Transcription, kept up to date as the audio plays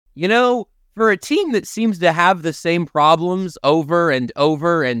You know, for a team that seems to have the same problems over and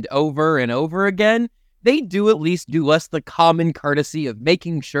over and over and over again, they do at least do us the common courtesy of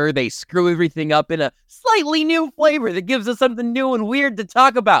making sure they screw everything up in a slightly new flavor that gives us something new and weird to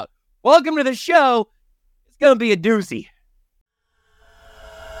talk about. Welcome to the show. It's going to be a doozy.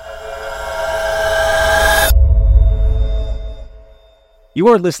 You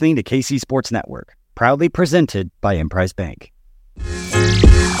are listening to KC Sports Network, proudly presented by Emprise Bank.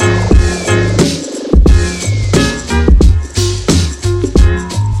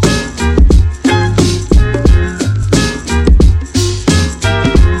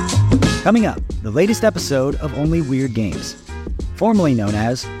 Coming up, the latest episode of Only Weird Games, formerly known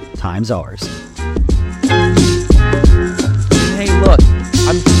as Time's Ours. Hey, look,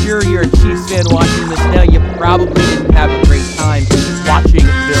 I'm sure you're a Chiefs fan watching this now. You probably didn't have a great time watching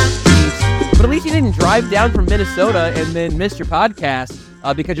Bills Chiefs, but at least you didn't drive down from Minnesota and then miss your podcast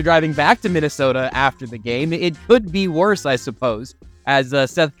because you're driving back to Minnesota after the game. It could be worse, I suppose, as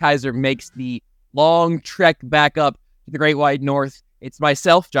Seth Kaiser makes the long trek back up to the Great Wide North. It's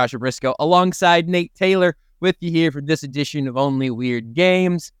myself, Joshua Briscoe, alongside Nate Taylor, with you here for this edition of Only Weird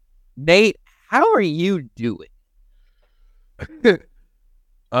Games. Nate, how are you doing?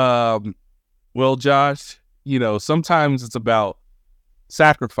 Well, Josh, sometimes it's about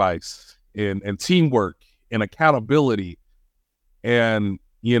sacrifice and teamwork and accountability. And,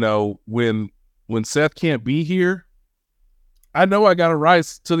 when Seth can't be here, I know I got to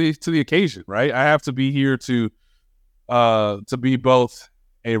rise to the occasion, right? I have to be here to be both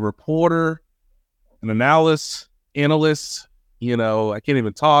a reporter, an analyst. I can't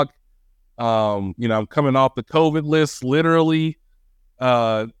even talk. I'm coming off the COVID list, literally.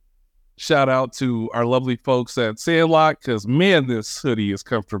 Shout out to our lovely folks at Sandlot, because man, this hoodie is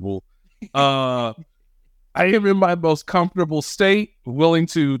comfortable. I am in my most comfortable state, willing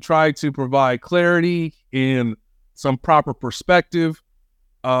to try to provide clarity and some proper perspective.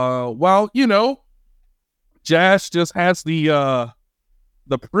 While, Josh just has the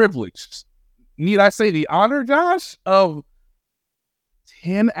privilege, need I say the honor, Josh, of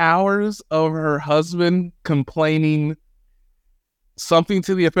 10 hours of her husband complaining something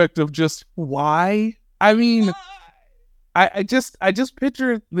to the effect of just why? I mean, I just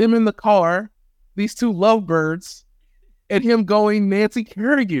picture them in the car, these two lovebirds, and him going Nancy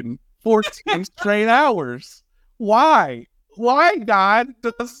Kerrigan for 10 straight hours. Why? Why, God?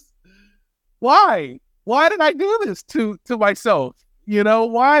 Why? Why did I do this to myself?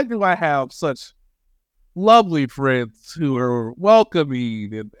 Why do I have such lovely friends who are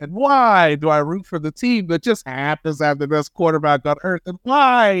welcoming, and why do I root for the team that just happens to have the best quarterback on earth? And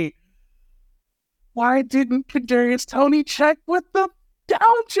why didn't Kadarius Toney check with the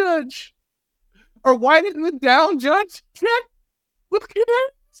down judge? Or why didn't the down judge check with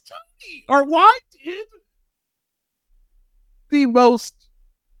Kadarius Toney? Or why did the most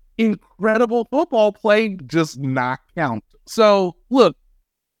incredible football play just not count? So look,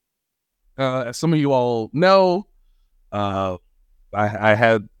 as some of you all know, I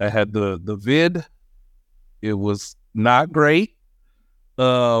had the vid. It was not great,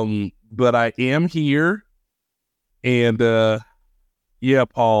 but I am here, and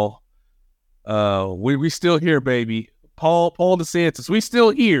Paul, we still here, baby. Paul DeSantis, we still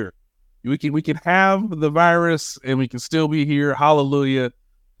here. We can have the virus, and we can still be here. Hallelujah!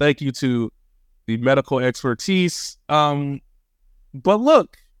 Thank you to the medical expertise. But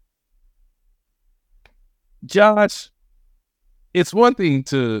look, Josh, it's one thing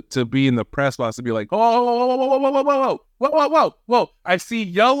to be in the press box and be like, whoa. I see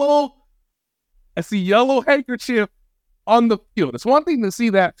yellow handkerchief on the field. It's one thing to see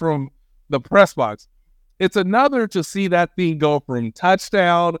that from the press box. It's another to see that thing go from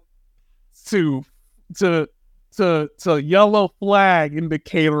touchdown to yellow flag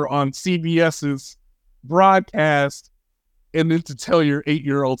indicator on CBS's broadcast, and then to tell your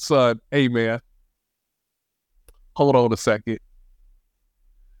 8-year-old son, hey man, hold on a second.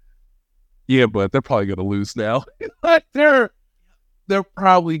 Yeah, but they're probably going to lose now. they're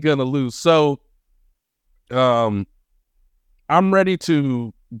probably going to lose. So I'm ready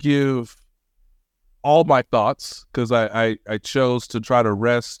to give all my thoughts, because I chose to try to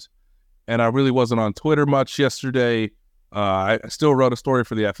rest, and I really wasn't on Twitter much yesterday. I still wrote a story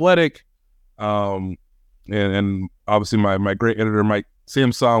for The Athletic. And obviously my great editor, Mike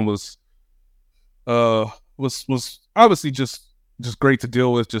Samson, was obviously just great to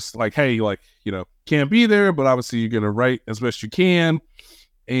deal with. Just like, hey, can't be there, but obviously you're going to write as best you can.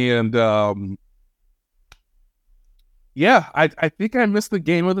 And I think I missed the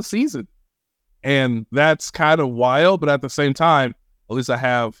game of the season. And that's kind of wild, but at the same time, at least I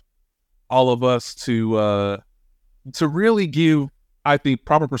have all of us to really give, I think,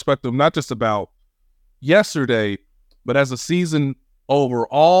 proper perspective, not just about yesterday, but as a season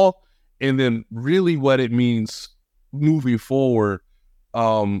overall, and then really what it means moving forward.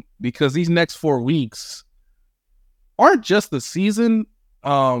 Because these next 4 weeks aren't just the season.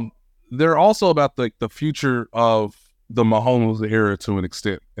 They're also about the future of the Mahomes era to an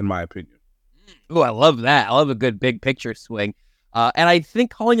extent, in my opinion. Oh, I love that. I love a good big picture swing. And I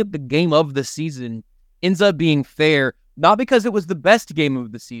think calling it the game of the season ends up being fair, not because it was the best game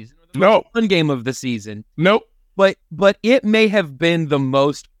of the season, or the most fun game of the season. Nope. But it may have been the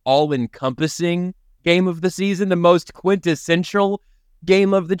most all-encompassing game of the season, the most quintessential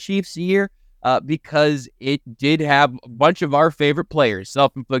game of the Chiefs' year, because it did have a bunch of our favorite players,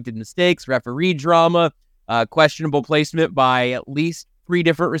 self-inflicted mistakes, referee drama, questionable placement by at least 3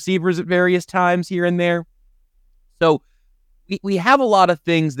 different receivers at various times here and there. So we have a lot of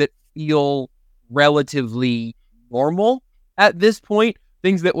things that feel relatively normal at this point,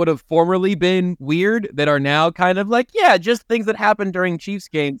 things that would have formerly been weird that are now kind of like, yeah, just things that happen during Chiefs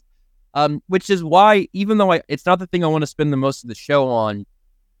games, which is why, even though it's not the thing I want to spend the most of the show on,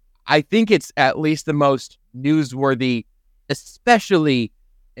 I think it's at least the most newsworthy, especially,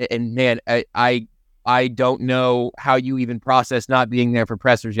 and man, I don't know how you even process not being there for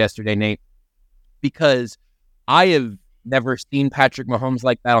pressers yesterday, Nate, because I have never seen Patrick Mahomes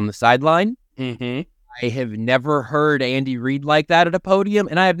like that on the sideline. Mm-hmm. I have never heard Andy Reid like that at a podium,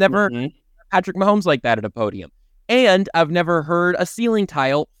 and I have never heard Patrick Mahomes like that at a podium. And I've never heard a ceiling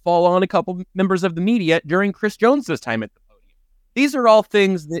tile fall on a couple members of the media during Chris Jones' time at the podium. These are all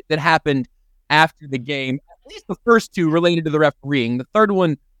things that happened after the game. At least the first 2 related to the refereeing. The third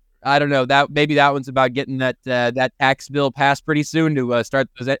one, I don't know. Maybe that one's about getting that tax bill passed pretty soon to start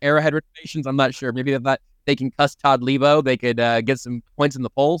those Arrowhead renovations. I'm not sure. Maybe if they can cuss Todd Lebo, they could get some points in the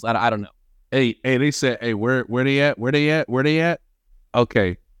polls. I don't know. Hey, they said, hey, where they at? Where they at?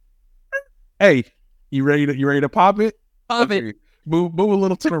 Okay. Hey, you ready to pop it? Pop it. Move a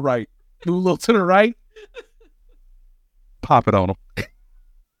little to the right. Move a little to the right. Pop it on them.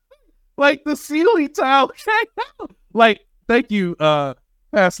 Like the ceiling tile. Like, thank you,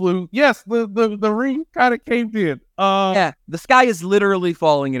 Pass Lou. Yes, the ring kind of caved in. Yeah, the sky is literally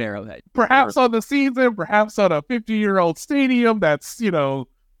falling in Arrowhead. Perhaps on the season, perhaps on a 50-year-old stadium that's,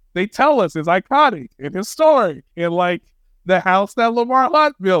 they tell us is iconic and historic, and like the house that Lamar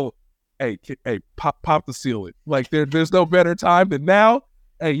Hunt built. Hey, pop the ceiling. Like there's no better time than now.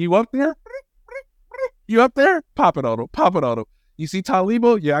 Hey, you up there? You up there? Pop it on him. Pop it on him. You see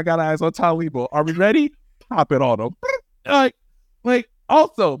Talebo? Yeah, I got eyes on Talebo. Are we ready? Pop it on him. Like.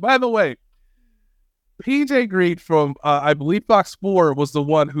 Also, by the way, PJ Green from I believe Fox 4 was the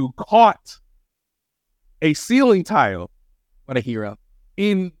one who caught a ceiling tile. What a hero.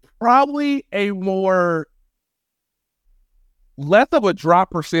 In probably a less of a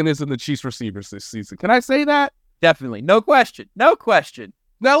drop percentage than the Chiefs receivers this season. Can I say that? Definitely. No question. No question.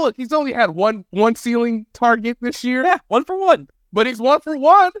 Now look, he's only had one ceiling target this year. Yeah, 1 for 1. But he's 1 for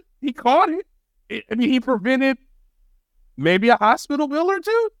 1. He caught it. I mean, he prevented maybe a hospital bill or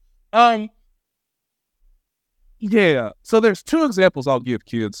 2. Yeah. So there's 2 examples I'll give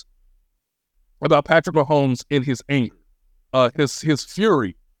kids about Patrick Mahomes and his anger, his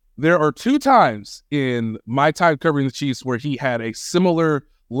fury. There are 2 times in my time covering the Chiefs where he had a similar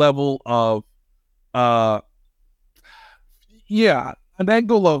level of, a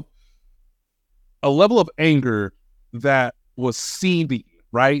level of anger that was seething,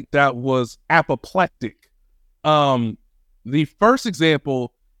 right? That was apoplectic. The first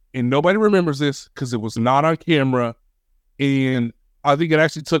example, and nobody remembers this because it was not on camera, and I think it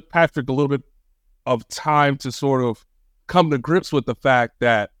actually took Patrick a little bit of time to sort of come to grips with the fact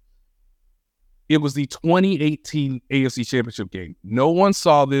that it was the 2018 AFC Championship game. No one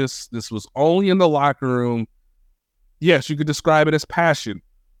saw this. This was only in the locker room. Yes, you could describe it as passion.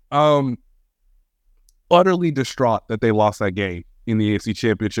 Utterly distraught that they lost that game in the AFC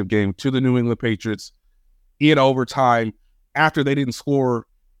Championship game to the New England Patriots in overtime after they didn't score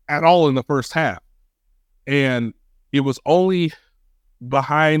at all in the first half. And it was only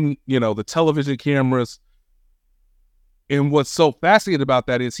behind, the television cameras. And what's so fascinating about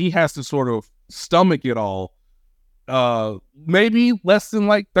that is he has to sort of stomach it all. Maybe less than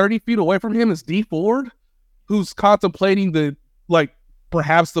 30 feet away from him is Dee Ford, who's contemplating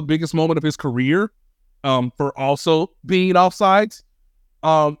perhaps the biggest moment of his career, for also being offsides.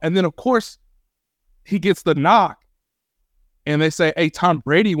 And then of course he gets the knock and they say, hey, Tom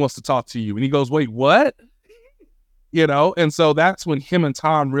Brady wants to talk to you. And he goes, wait, what? And so that's when him and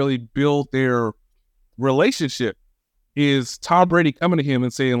Tom really build their relationship. is Tom Brady coming to him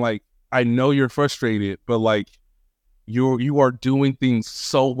and saying, like, I know you're frustrated, but like you are doing things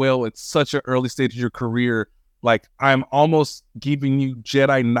so well at such an early stage of your career. Like, I'm almost giving you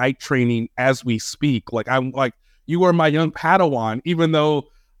Jedi Knight training as we speak. Like, I'm like, you are my young Padawan, even though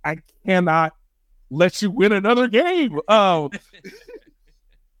I cannot let you win another game.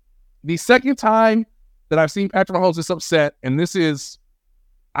 The second time that I've seen Patrick Mahomes this upset, and this is,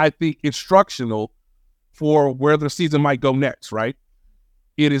 I think, instructional for where the season might go next, right?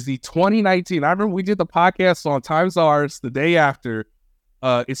 It is the 2019. I remember we did the podcast on Times Ours the day after.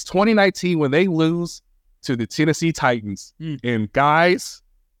 It's 2019 when they lose to the Tennessee Titans. And guys,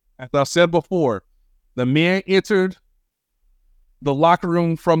 as I've said before, the man entered the locker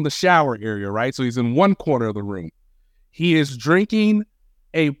room from the shower area, right? So he's in one corner of the room. He is drinking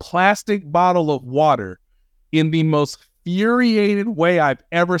a plastic bottle of water in the most infuriated way I've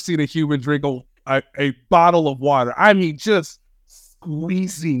ever seen a human drink a bottle of water. I mean, just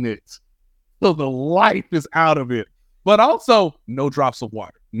squeezing it so the life is out of it. But also, no drops of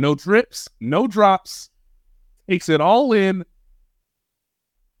water. No drips, no drops. Takes it all in.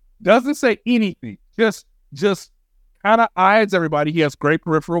 Doesn't say anything. Just kind of eyes everybody. He has great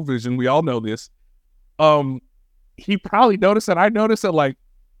peripheral vision. We all know this. He probably noticed that. I noticed that, like,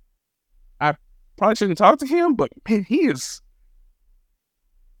 I probably shouldn't talk to him, but man, he is.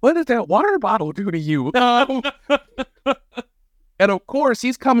 What did that water bottle do to you? And of course,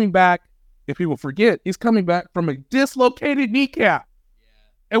 he's coming back. If people forget, he's coming back from a dislocated kneecap,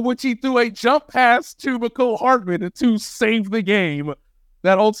 in which he threw a jump pass to McCole Hardman to save the game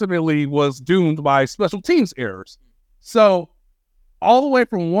that ultimately was doomed by special teams errors. So all the way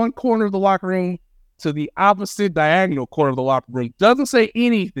from one corner of the locker room to the opposite diagonal corner of the locker room, doesn't say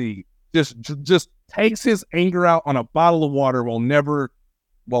anything, just takes his anger out on a bottle of water while never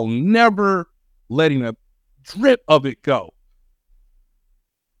letting a drip of it go.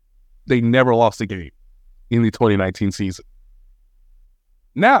 They never lost a game in the 2019 season.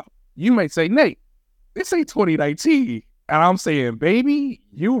 Now, you may say, Nate, this ain't 2019. And I'm saying, baby,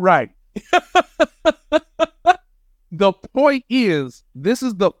 you right. The point is, this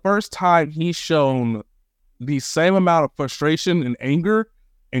is the first time he's shown the same amount of frustration and anger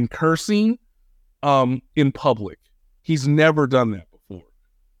and cursing in public. He's never done that before.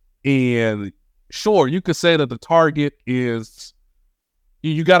 And sure, you could say that the target is,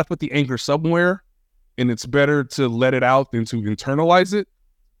 you got to put the anger somewhere, and it's better to let it out than to internalize it.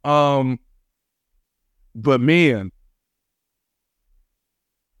 But man,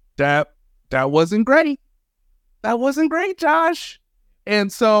 that wasn't great. That wasn't great, Josh.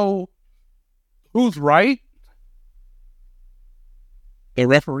 And so, who's right? The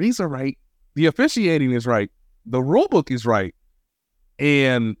referees are right. The officiating is right. The rule book is right.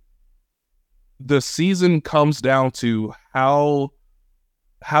 And the season comes down to how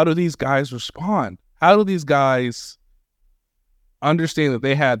do these guys respond? How do these guys understand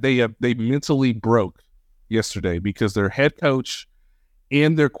that they mentally broke yesterday because their head coach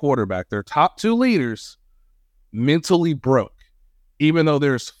and their quarterback, their top two leaders, mentally broke, even though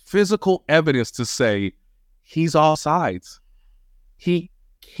there's physical evidence to say he's offsides. He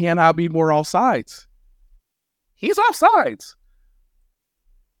cannot be more offsides. He's offsides.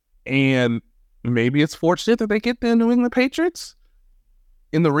 And maybe it's fortunate that they get the New England Patriots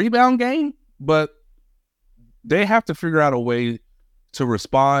in the rebound game, but they have to figure out a way to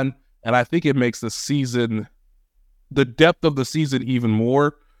respond. And I think it makes the depth of the season even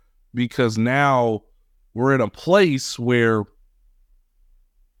more, because now we're in a place where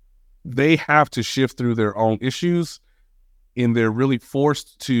they have to shift through their own issues, and they're really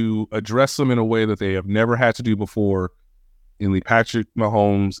forced to address them in a way that they have never had to do before in the Patrick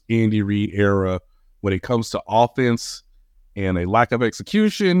Mahomes, Andy Reid era, when it comes to offense and a lack of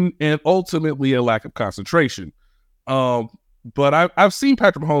execution and ultimately a lack of concentration. But I've seen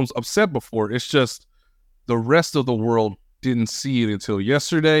Patrick Mahomes upset before. It's just the rest of the world didn't see it until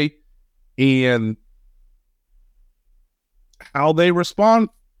yesterday. And how they respond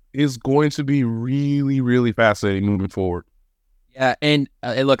is going to be really, really fascinating moving forward. Yeah, and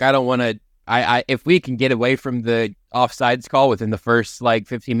look, I don't want to. If we can get away from the offsides call within the first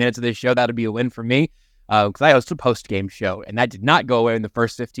 15 minutes of this show, that'll be a win for me. Because I host a post-game show, and that did not go away in the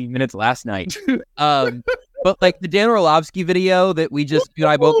first 15 minutes last night. But the Dan Orlovsky video that we just, you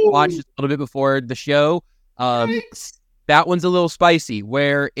and I both watched just a little bit before the show, that one's a little spicy,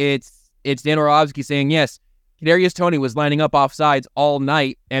 where it's Dan Orlovsky saying, yes, Kadarius Toney was lining up offsides all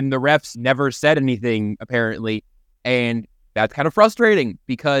night, and the refs never said anything, apparently. And that's kind of frustrating,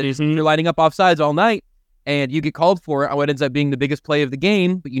 because you're lining up offsides all night, and you get called for it on what ends up being the biggest play of the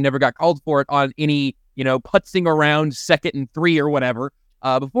game, but you never got called for it on any putzing around 2nd and 3 or whatever.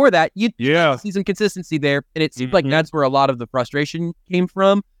 Before that, you see some consistency there, and it seems like that's where a lot of the frustration came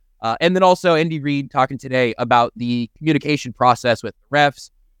from. And then also Andy Reid talking today about the communication process with the refs,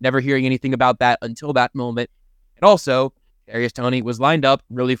 never hearing anything about that until that moment. And also, Kadarius Toney was lined up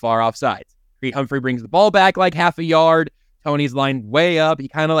really far off sides. Creed Humphrey brings the ball back like half a yard. Toney's lined way up. He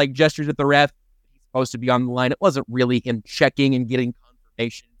kind of like gestures at the ref. He's supposed to be on the line. It wasn't really him checking and getting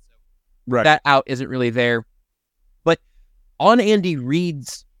confirmation. So that out isn't really there. But on Andy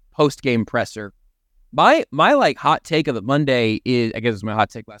Reid's post-game presser, my like hot take of the Monday is, I guess it was my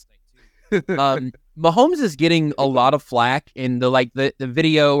hot take last night too. Mahomes is getting a lot of flack in the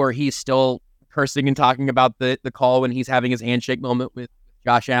video where he's still cursing and talking about the call when he's having his handshake moment with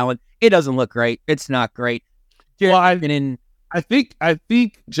Josh Allen. It doesn't look great. It's not great. Well, I think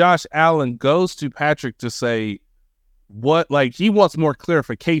Josh Allen goes to Patrick to say he wants more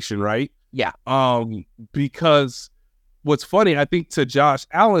clarification, right? Yeah. Because what's funny, I think to Josh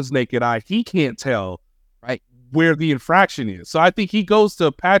Allen's naked eye, he can't tell where the infraction is. So I think he goes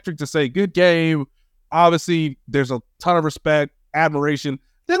to Patrick to say, good game. Obviously, there's a ton of respect, admiration.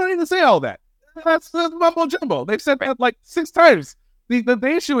 They don't even say all that. That's mumbo jumbo. They've said that like 6 times. The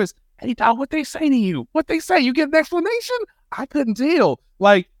issue is, hey, dog, what they say to you? What they say? You get an explanation? I couldn't deal.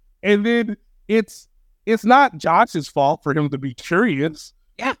 And then it's not Josh's fault for him to be curious.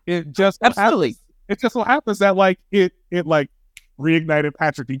 Yeah, it just absolutely. It just so happens that it reignited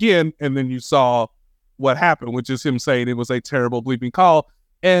Patrick again, and then you saw what happened, which is him saying it was a terrible bleeping call.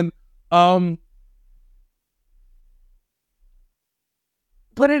 And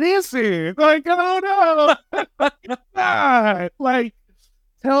but it isn't. Oh no. God.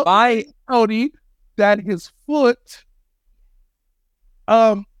 Tell Tony that his foot.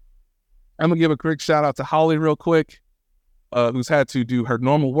 I'm gonna give a quick shout out to Holly real quick, who's had to do her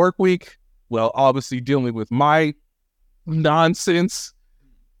normal work week. Well, obviously dealing with my nonsense.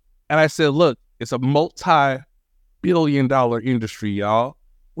 And I said, look, it's a multi-billion-dollar industry, y'all.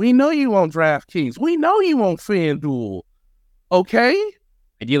 We know you on DraftKings. We know you on FanDuel. Okay?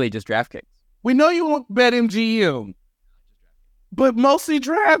 Ideally, just DraftKings. We know you on BetMGM. But mostly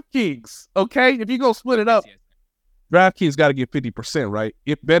DraftKings. Okay? If you go split it up, DraftKings got to get 50%, right?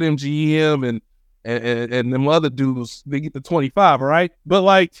 If BetMGM and them other dudes, they get the 25, all right? But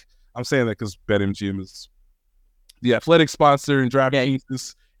I'm saying that because BetMGM is the athletic sponsor and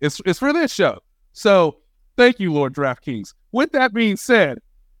DraftKings it's for this show. So thank you, Lord DraftKings. With that being said,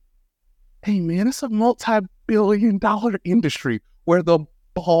 hey man, it's a multi-billion-dollar industry where the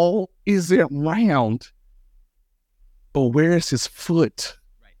ball isn't round. But where is his foot?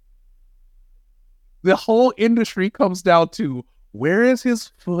 Right. The whole industry comes down to where is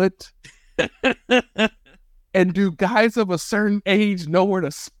his foot? And do guys of a certain age know where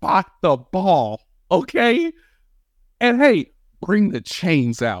to spot the ball? Okay? And hey, bring the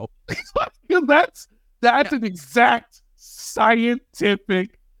chains out. That's an exact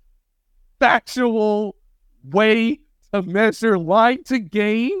scientific, factual way to measure line to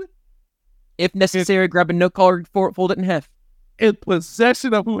gain. If necessary, grab a note card, fold it in half. In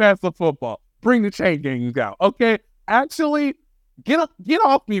possession of who has the football. Bring the chain gangs out. Okay? Actually, get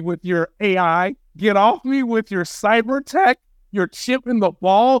off me with your AI. Get off me with your cyber tech, your chip in the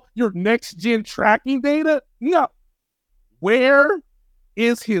ball, your next gen tracking data. No. Where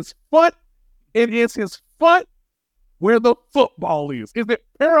is his foot? It is his foot where the football is. Is it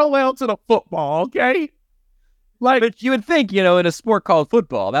parallel to the football? Okay. But you would think, in a sport called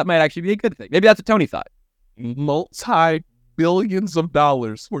football, that might actually be a good thing. Maybe that's what Tony thought. Multi-billions of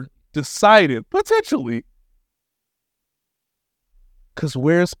dollars were decided, potentially. Because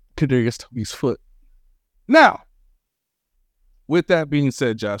where's Kadarius Toney's foot? Now, with that being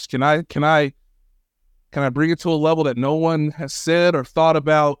said, Josh, can I bring it to a level that no one has said or thought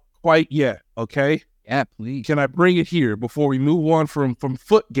about quite yet? Okay. Yeah, please. Can I bring it here before we move on from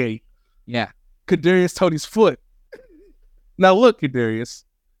Footgate? Yeah. Kadarius Toney's foot. Now look, Kadarius,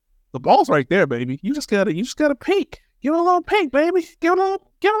 the ball's right there, baby. You just gotta peek. Give it a little peek, baby. Give it a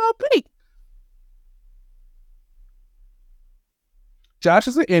little peek. Josh,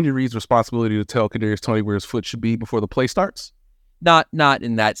 is it Andy Reid's responsibility to tell Kadarius Toney where his foot should be before the play starts? Not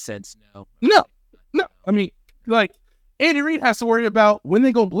in that sense, no. No. I mean, Andy Reid has to worry about when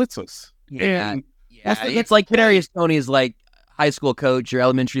they go blitz us. Yeah. It's like Kadarius Toney is like high school coach or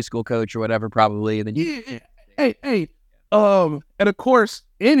elementary school coach or whatever, probably. And then Hey. And of course,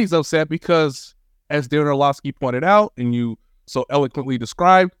 Andy's upset because, as Darren Orlovsky pointed out, and you so eloquently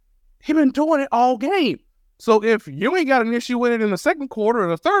described, he's been doing it all game. So if you ain't got an issue with it in the second quarter or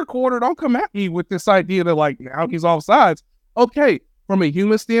the third quarter, don't come at me with this idea that now he's offsides. Okay, from a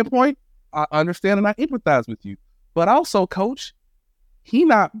human standpoint, I understand and I empathize with you. But also, coach, he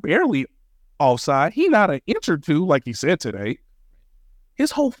not barely offside. He not an inch or two, like he said today.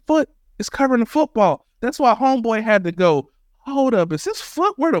 His whole foot is covering the football. That's why homeboy had to go, hold up, is his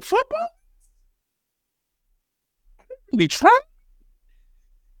foot where the football? They trying?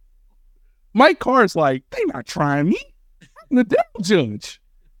 Mike Carr's like, they not trying me. I'm the devil judge.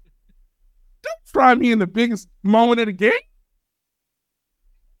 Don't try me in the biggest moment of the game.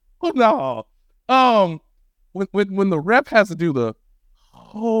 Well, no. When the ref has to do the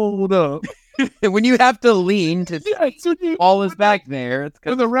hold up. When you have to lean to ball is back there. It's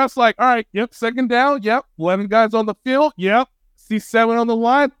when the ref's like, all right, yep, second down, yep, 11 guys on the field, yep, see 7 on the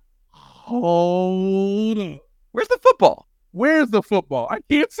line. Hold up. Where's the football? Where's the football? I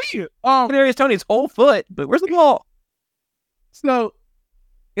can't see it. Kadarius Toney's whole foot, but where's the ball? So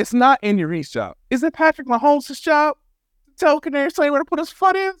it's not Andy Reid's job. Is it Patrick Mahomes' job to tell Kadarius Toney where to put his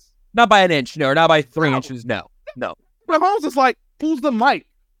foot in? Not by an inch, no, or not by 3 inches, no. Mahomes is like, who's the mic?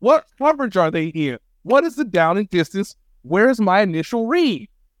 What coverage are they in? What is the down and distance? Where's my initial read?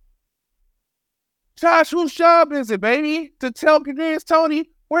 Josh, whose job is it, baby? To tell Kadarius Toney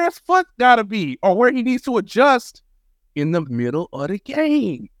where his foot gotta be or where he needs to adjust in the middle of the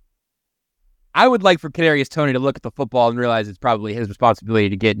game. I would like for Kadarius Toney to look at the football and realize it's probably his responsibility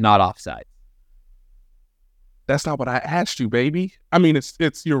to get not offside. That's not what I asked you, baby. I mean, it's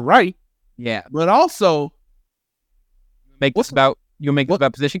you're right. Yeah. But also, make this about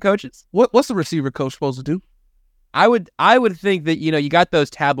position coaches? What's the receiver coach supposed to do? I would think that, you got those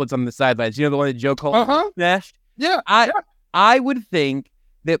tablets on the sidelines. You know the one that Joe Cole smashed? Yeah. I would think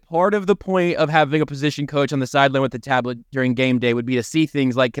that part of the point of having a position coach on the sideline with the tablet during game day would be to see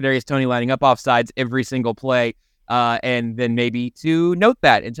things like Kadarius Toney lining up offsides every single play, and then maybe to note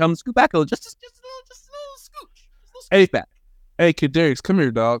that and tell him to scoot back a little, just a little scooch back. Hey, Kadarius, come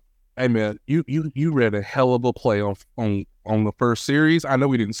here, dog. Hey, man, you read a hell of a play on the first series. I know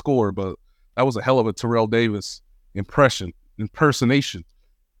we didn't score, but that was a hell of a Terrell Davis impersonation.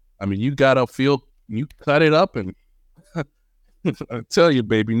 I mean, you got upfield, you cut it up, and I tell you,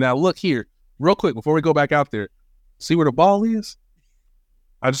 baby. Now, look here, real quick, before we go back out there. See where the ball is?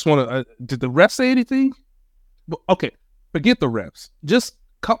 I just want to, did the refs say anything? Okay, forget the refs. Just,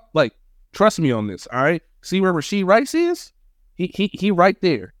 trust me on this, all right? See where Rashee Rice is? He right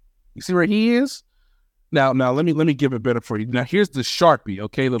there. You see where he is? Now let me give it better for you. Now, here's the Sharpie,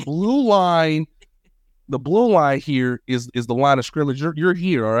 okay? The blue line here is the line of scrimmage. You're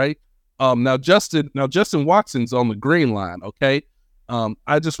here, all right? Now Justin Watson's on the green line, okay?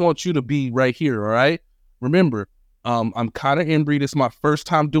 I just want you to be right here, all right? Remember, I'm kind of inbreed. It's my first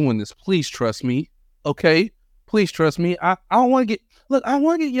time doing this. Please trust me, okay? Please trust me. I don't want to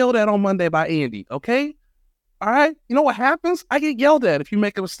get yelled at on Monday by Andy, okay? All right? You know what happens? I get yelled at if you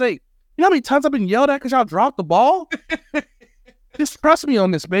make a mistake. You know how many times I've been yelled at because y'all dropped the ball? Just trust me on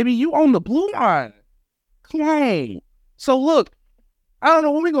this, baby. You on the blue line. Come on. So look, I don't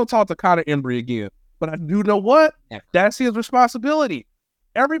know when we're going to talk to Connor Embry again, but I do know what? That's his responsibility.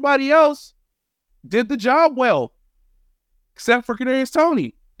 Everybody else did the job well, except for Kadarius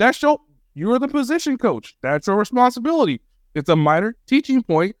Toney. You're the position coach. That's your responsibility. It's a minor teaching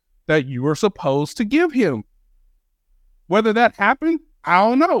point that you are supposed to give him. Whether that happened, I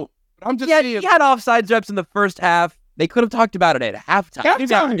don't know. I'm just saying. He had offsides reps in the first half. They could have talked about it at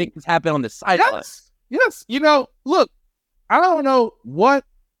halftime. Things happen on the sideline. Yes. Look, I don't know what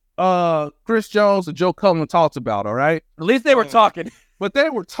Chris Jones and Joe Cullen talked about, all right? At least they were talking. But they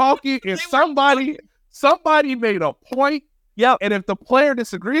were talking, and somebody made a point. Yep. And if the player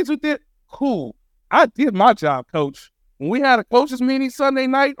disagrees with it, cool. I did my job, coach. When we had a coaches meeting Sunday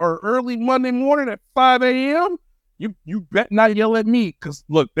night or early Monday morning at 5 a.m., you bet not yell at me, because,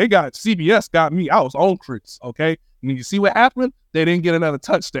 look, CBS got me. I was on Chris, okay? And you see what happened? They didn't get another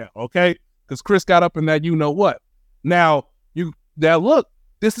touchdown, okay? Because Chris got up in that you-know-what. Now, look,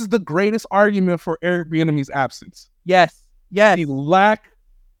 this is the greatest argument for Eric Bieniemy's absence. Yes. The lack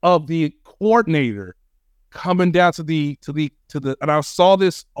of the coordinator coming down to the, and I saw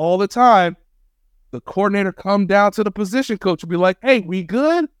this all the time, the coordinator come down to the position coach and be like, hey, we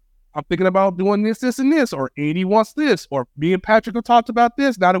good? I'm thinking about doing this, and this, or Andy wants this, or me and Patrick have talked about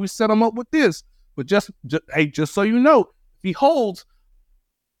this. Now that we set him up with this, but just so you know, if he holds,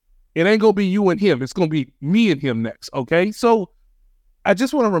 it ain't gonna be you and him. It's gonna be me and him next. Okay, so I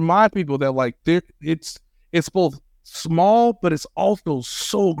just want to remind people that it's both small, but it's also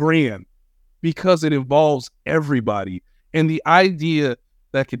so grand because it involves everybody. And the idea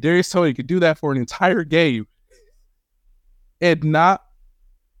that Kadarius Toney could do that for an entire game and not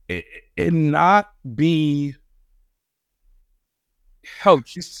be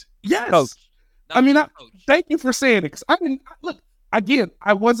coach. Yes. Coach. Thank you for saying it. 'Cause look, again,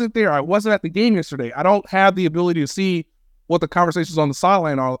 I wasn't there. I wasn't at the game yesterday. I don't have the ability to see what the conversations on the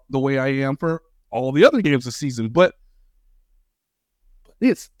sideline are the way I am for all the other games this season. But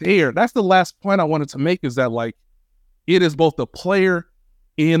it's there. That's the last point I wanted to make, is that, like, it is both the player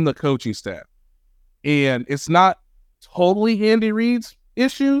and the coaching staff. And it's not totally Andy Reid's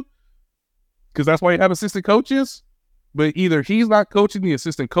issue, because that's why you have assistant coaches. But either he's not coaching the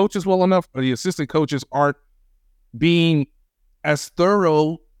assistant coaches well enough, or the assistant coaches aren't being as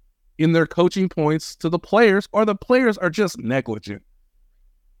thorough in their coaching points to the players, or the players are just negligent.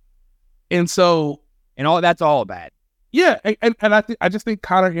 And so, And that's all bad. yeah, and I just think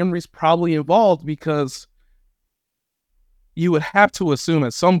Connor Emery's probably involved, because you would have to assume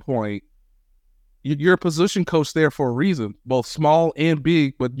at some point you're a position coach there for a reason, both small and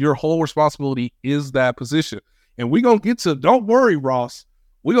big, but your whole responsibility is that position. And we're going to get to, don't worry, Ross,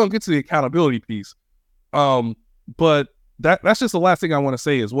 we're going to get to the accountability piece. But that's just the last thing I want to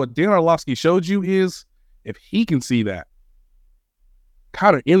say, is what Dan Orlovsky showed you is, if he can see that,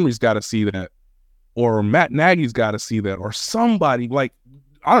 Connor Emery's got to see that, or Matt Nagy's got to see that, or somebody like,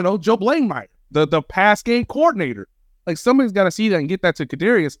 I don't know, Joe Blankmeyer, the pass game coordinator. Like, somebody's got to see that and get that to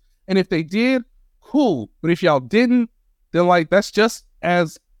Kadarius. And if they did, cool. But if y'all didn't, then, like, that's just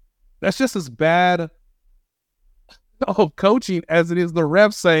as bad of coaching as it is the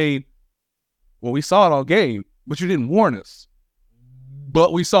refs saying, well, we saw it all game, but you didn't warn us.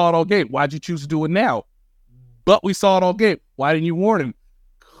 But we saw it all game. Why'd you choose to do it now? But we saw it all game. Why didn't you warn him?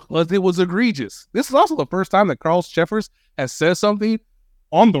 Because it was egregious. This is also the first time that Carl Cheffers has said something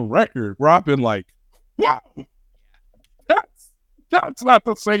on the record where I've been like, wow, that's not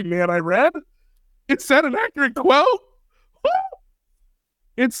the same man I read. It said an accurate quote.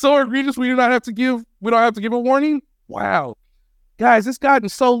 It's so egregious we don't have to give a warning. Wow. Guys, it's gotten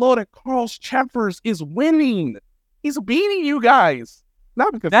so low that Carl Cheffers is winning. He's beating you guys.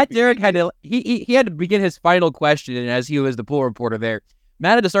 Not because Matt Derrick had to he had to begin his final question, and as he was the pool reporter there,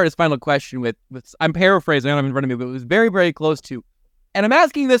 Matt had to start his final question with I'm paraphrasing, I don't have it in front of me, but it was very, very close to. And I'm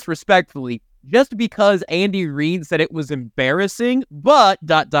asking this respectfully, just because Andy Reid said it was embarrassing, but ...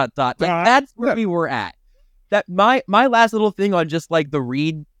 Like, that's where we were at. That my last little thing on just like the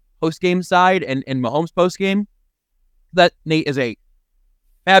Reid post-game side and Mahomes post-game, that, Nate, is a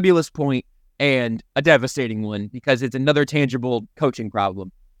fabulous point and a devastating one, because it's another tangible coaching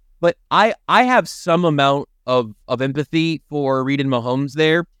problem. But I have some amount of empathy for Reid and Mahomes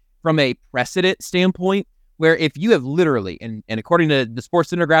there from a precedent standpoint, where if you have literally, and according to the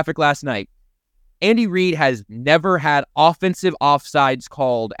SportsCenter graphic last night, Andy Reid has never had offensive offsides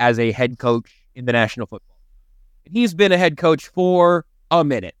called as a head coach in the National Football. He's been a head coach for a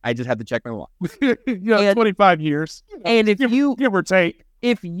minute. I just had to check my watch. 25 years. And if you give or take,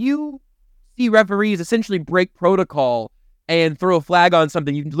 if you see referees essentially break protocol and throw a flag on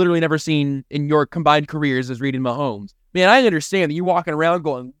something you've literally never seen in your combined careers as Reid and Mahomes, man, I understand that you're walking around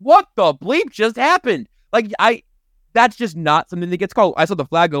going, what the bleep just happened? Like, that's just not something that gets called. I saw the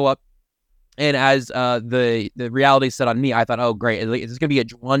flag go up, and as the reality set on me, I thought, oh, great, is this going to be a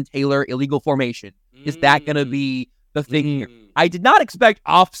Juwan Taylor illegal formation? Is that going to be the thing here? I did not expect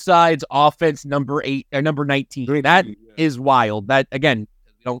offsides offense number 8 or number 19. That is wild. That, again,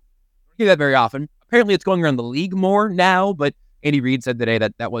 we don't do that very often. Apparently, it's going around the league more now, but Andy Reid said today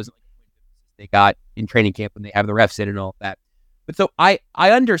that wasn't they got in training camp when they have the refs in and all that. But so I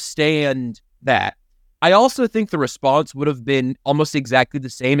understand that. I also think the response would have been almost exactly the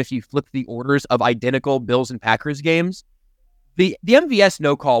same if you flipped the orders of identical Bills and Packers games. The MVS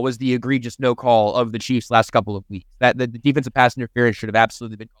no call was the egregious no call of the Chiefs last couple of weeks. That the defensive pass interference should have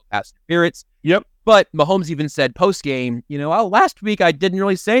absolutely been called pass interference. Yep. But Mahomes even said post-game, last week I didn't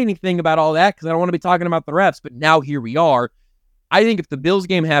really say anything about all that because I don't want to be talking about the refs, but now here we are. I think if the Bills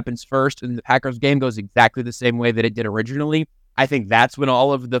game happens first and the Packers game goes exactly the same way that it did originally, I think that's when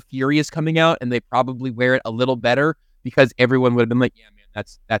all of the fury is coming out, and they probably wear it a little better because everyone would have been like, yeah, man,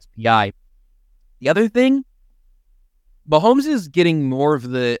 that's PI. The other thing, Mahomes is getting more of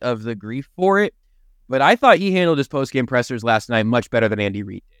the grief for it, but I thought he handled his post-game pressers last night much better than Andy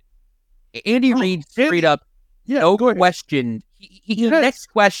Reid did. Andy Reid straight up, questioned. He next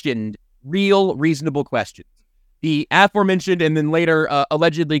questioned real, reasonable questions. The aforementioned and then later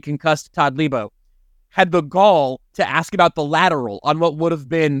allegedly concussed Todd Lebo had the gall to ask about the lateral on what would have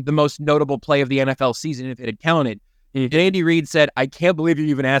been the most notable play of the NFL season if it had counted. And Andy Reid said, I can't believe you're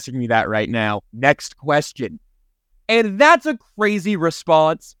even asking me that right now. Next question. And that's a crazy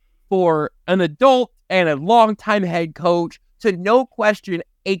response for an adult and a longtime head coach to no question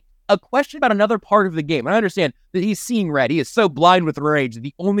a a question about another part of the game. And I understand that he's seeing red. He is so blind with rage.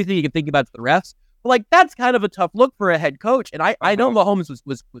 The only thing he can think about is the refs. But like, that's kind of a tough look for a head coach. And I know Mahomes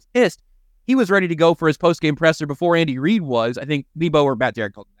was pissed. He was ready to go for his post-game presser before Andy Reid was. I think Lebo or Matt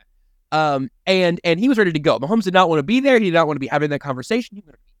Derrick called him that. And he was ready to go. Mahomes did not want to be there. He did not want to be having that conversation. He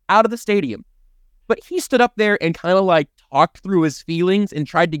wanted to be out of the stadium. But he stood up there and kind of like talked through his feelings and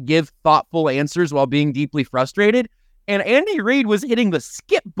tried to give thoughtful answers while being deeply frustrated. And Andy Reid was hitting the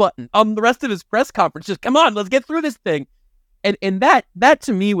skip button on the rest of his press conference. Just, come on, let's get through this thing. And that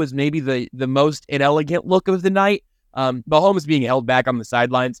to me was maybe the most inelegant look of the night. Mahomes being held back on the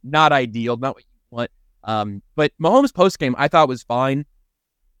sidelines, not ideal, not what you want. But Mahomes postgame, I thought was fine.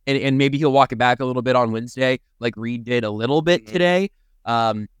 And maybe he'll walk it back a little bit on Wednesday, like Reid did a little bit today.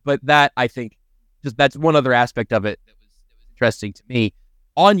 But that, I think, that's one other aspect of it that was interesting to me.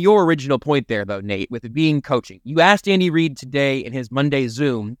 On your original point there, though, Nate, with it being coaching, you asked Andy Reid today in his Monday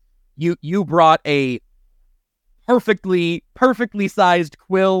Zoom, you brought a perfectly sized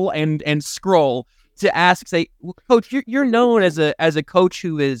quill and scroll to ask, say, Coach, you're known as a coach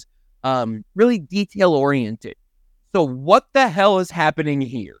who is really detail oriented. So what the hell is happening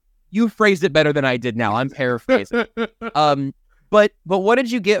here? You phrased it better than I did now. I'm paraphrasing. But what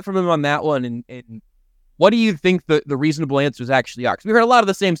did you get from him on that one? And what do you think the reasonable answers actually are? Because we heard a lot of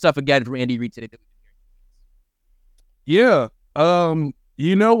the same stuff again from Andy Reid today. Yeah.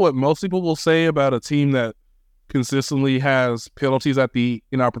 You know what most people will say about a team that consistently has penalties at the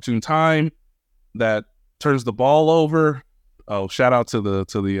inopportune time, that turns the ball over. Oh, shout out to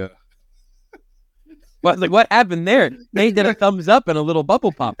the What happened there? Nate did a thumbs up and a little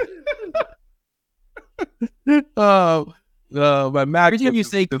bubble pop. My Mac. Every time you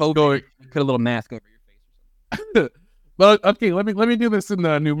say COVID, put a little mask over your face. But okay, let me do this in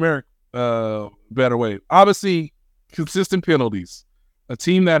a numeric better way. Obviously, consistent penalties. A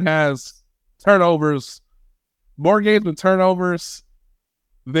team that has turnovers, more games with turnovers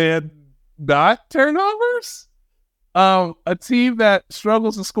than not turnovers. A team that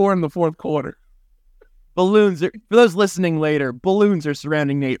struggles to score in the fourth quarter. Balloons are, for those listening later, balloons are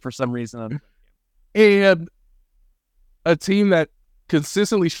surrounding Nate for some reason. And a team that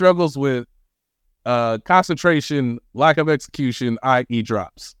consistently struggles with concentration, lack of execution, i.e.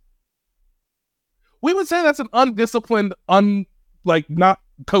 drops. We would say that's an undisciplined, not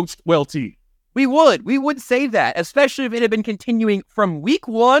coached well team. We would say that, especially if it had been continuing from week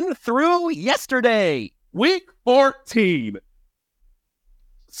 1 through yesterday. Week 14.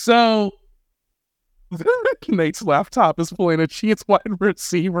 So, Nate's laptop is pulling a Chiefs wide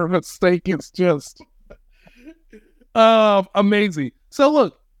receiver mistake. It's just amazing. So,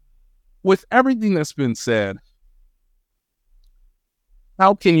 look, with everything that's been said,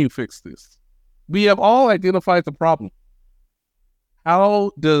 how can you fix this? We have all identified the problem.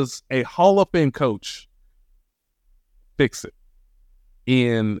 How does a Hall of Fame coach fix it?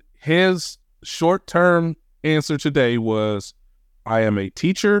 And his short-term answer today was, I am a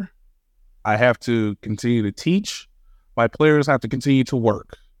teacher. I have to continue to teach. My players have to continue to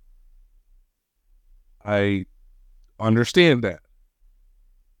work. I understand that.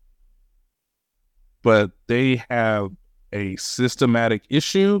 But they have a systematic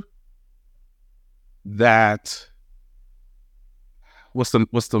issue that, what's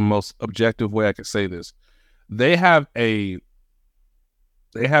the most objective way I could say this? They have a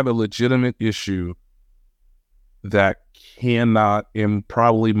legitimate issue that cannot and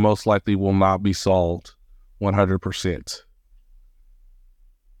probably most likely will not be solved 100%.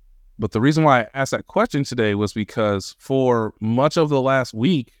 But the reason why I asked that question today was because for much of the last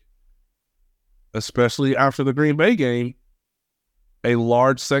week, especially after the Green Bay game, a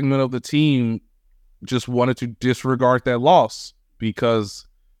large segment of the team just wanted to disregard that loss because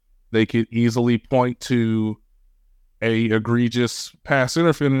they could easily point to a egregious pass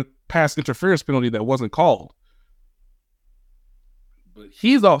interference penalty that wasn't called. But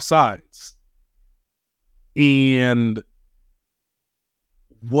he's offsides. And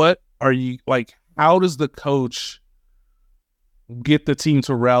what are you, like, how does the coach get the team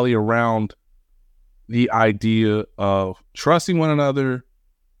to rally around the idea of trusting one another,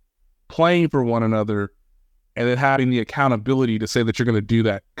 playing for one another, and then having the accountability to say that you're going to do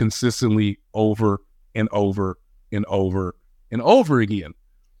that consistently over and over and over and over again?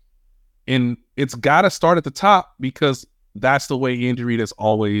 And it's got to start at the top because that's the way Andy Reid has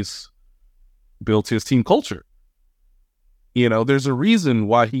always built his team culture. You know, there's a reason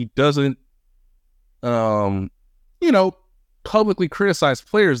why he doesn't, publicly criticize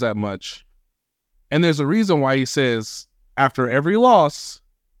players that much. And there's a reason why he says, after every loss,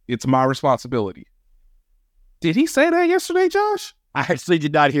 it's my responsibility. Did he say that yesterday, Josh? I actually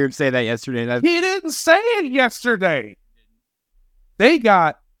did not hear him say that yesterday. He didn't say it yesterday. They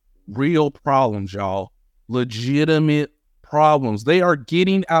got real problems, y'all. Legitimate problems. They are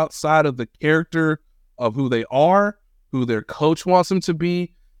getting outside of the character of who they are, who their coach wants them to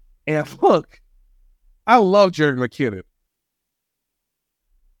be. And look, I love Jerry McKinnon.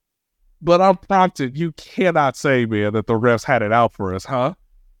 But I'm prompted. You cannot say, man, that the refs had it out for us, huh?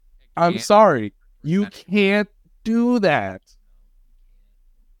 I'm sorry. You can't do that.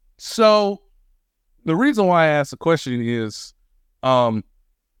 So the reason why I asked the question is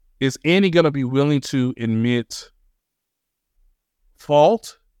Andy going to be willing to admit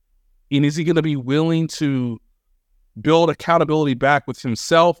fault? And is he going to be willing to build accountability back with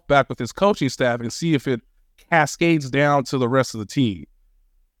himself, back with his coaching staff, and see if it cascades down to the rest of the team?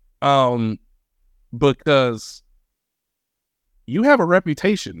 Because you have a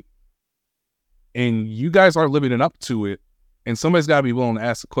reputation and you guys aren't living up to it, and somebody's got to be willing to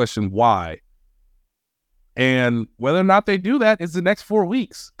ask the question why. And whether or not they do that is the next 4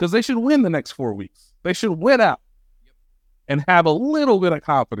 weeks, because they should win the next 4 weeks. They should win out and have a little bit of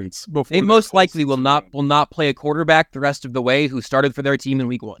confidence before they most likely will not play a quarterback the rest of the way who started for their team in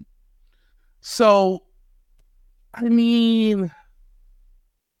week 1. So, I mean,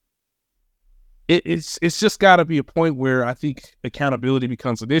 it's just got to be a point where I think accountability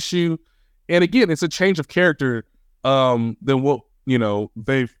becomes an issue. And again, it's a change of character than what,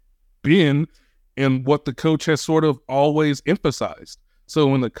 they've been and what the coach has sort of always emphasized. So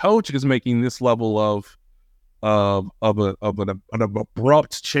when the coach is making this level of an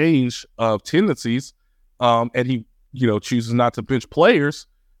abrupt change of tendencies, and he, chooses not to bench players,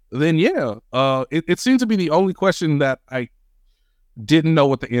 then it seems to be the only question that I didn't know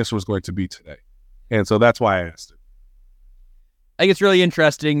what the answer was going to be today. And so that's why I asked it. I think it's really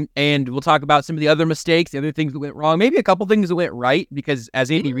interesting, and we'll talk about some of the other mistakes, the other things that went wrong, maybe a couple things that went right, because as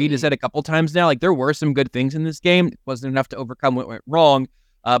Andy Reid has said a couple times now, there were some good things in this game. It wasn't enough to overcome what went wrong,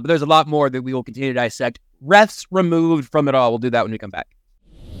 but there's a lot more that we will continue to dissect. Refs removed from it all. We'll do that when we come back.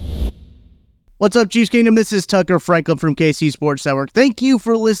 What's up, Chiefs Kingdom? This is Tucker Franklin from KC Sports Network. Thank you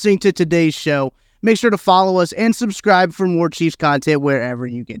for listening to today's show. Make sure to follow us and subscribe for more Chiefs content wherever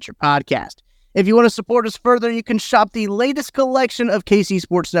you get your podcast. If you want to support us further, you can shop the latest collection of KC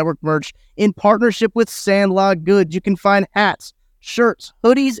Sports Network merch in partnership with Sandlot Goods. You can find hats, shirts,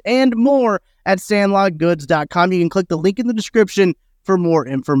 hoodies, and more at sandlotgoods.com. You can click the link in the description for more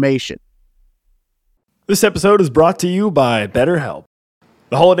information. This episode is brought to you by BetterHelp.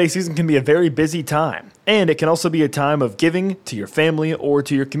 The holiday season can be a very busy time, and it can also be a time of giving to your family or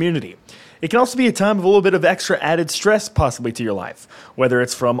to your community. It can also be a time of a little bit of extra added stress possibly to your life, whether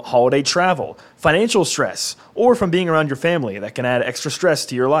it's from holiday travel, financial stress, or from being around your family that can add extra stress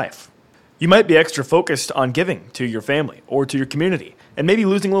to your life. You might be extra focused on giving to your family or to your community, and maybe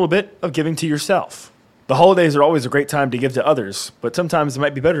losing a little bit of giving to yourself. The holidays are always a great time to give to others, but sometimes it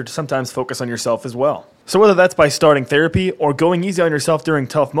might be better to sometimes focus on yourself as well. So whether that's by starting therapy or going easy on yourself during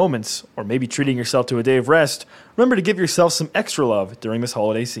tough moments, or maybe treating yourself to a day of rest, remember to give yourself some extra love during this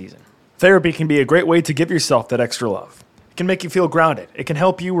holiday season. Therapy can be a great way to give yourself that extra love. It can make you feel grounded. It can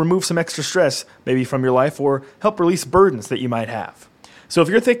help you remove some extra stress, maybe from your life, or help release burdens that you might have. So if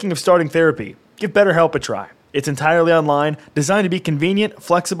you're thinking of starting therapy, give BetterHelp a try. It's entirely online, designed to be convenient,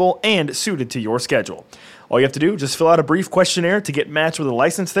 flexible, and suited to your schedule. All you have to do is just fill out a brief questionnaire to get matched with a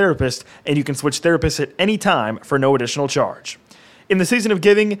licensed therapist, and you can switch therapists at any time for no additional charge. In the season of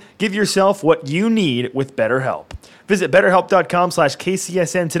giving, give yourself what you need with BetterHelp. Visit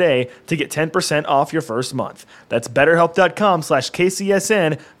BetterHelp.com/KCSN today to get 10% off your first month. That's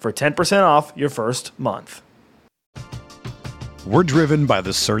BetterHelp.com/KCSN for 10% off your first month. We're driven by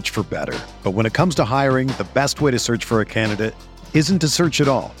the search for better. But when it comes to hiring, the best way to search for a candidate isn't to search at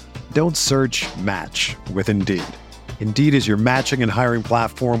all. Don't search, match with Indeed. Indeed is your matching and hiring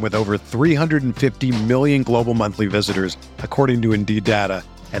platform with over 350 million global monthly visitors, according to Indeed data,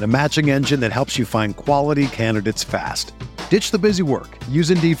 and a matching engine that helps you find quality candidates fast. Ditch the busy work. Use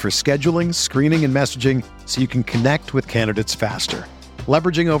Indeed for scheduling, screening, and messaging so you can connect with candidates faster.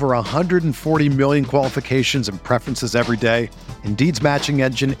 Leveraging over 140 million qualifications and preferences every day, Indeed's matching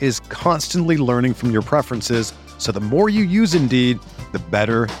engine is constantly learning from your preferences, so the more you use Indeed, the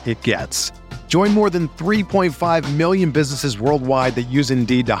better it gets. Join more than 3.5 million businesses worldwide that use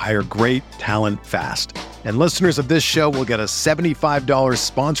Indeed to hire great talent fast. And listeners of this show will get a $75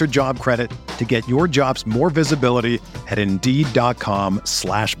 sponsored job credit to get your jobs more visibility at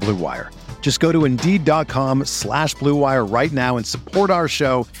Indeed.com/Blue Wire. Just go to Indeed.com/Blue Wire right now and support our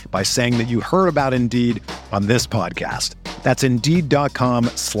show by saying that you heard about Indeed on this podcast. That's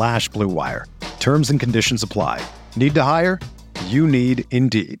Indeed.com/Blue Wire. Terms and conditions apply. Need to hire? you need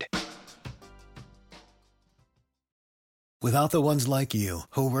Indeed. Without the ones like you,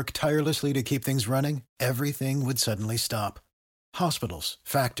 who work tirelessly to keep things running, everything would suddenly stop. Hospitals,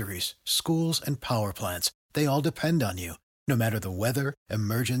 factories, schools, and power plants, they all depend on you. No matter the weather,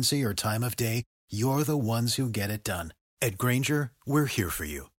 emergency, or time of day, you're the ones who get it done. At Grainger, we're here for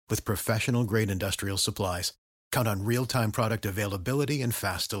you with professional-grade industrial supplies. Count on real-time product availability and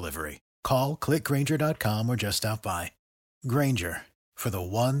fast delivery. Call, clickgrainger.com, or just stop by. Grainger, for the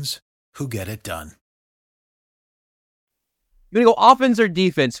ones who get it done. You want to go offense or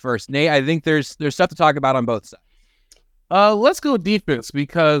defense first, Nate? I think there's stuff to talk about on both sides. Let's go defense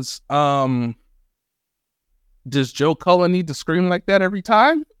because does Joe Cullen need to scream like that every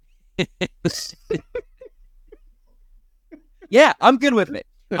time? Yeah, I'm good with it.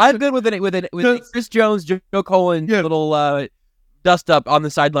 I'm good with it with Chris Jones, Joe Cullen, little dust up on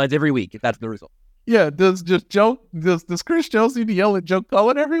the sidelines every week if that's the result. Yeah, does Chris Jones need to yell at Joe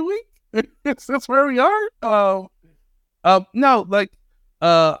Cullen every week? That's where we are. No,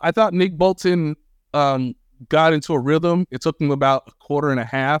 I thought Nick Bolton got into a rhythm. It took him about a quarter and a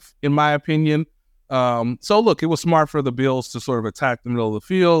half, in my opinion. So look, it was smart for the Bills to sort of attack the middle of the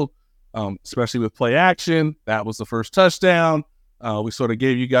field, especially with play action. That was the first touchdown. We sort of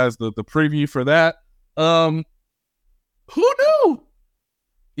gave you guys the preview for that. Who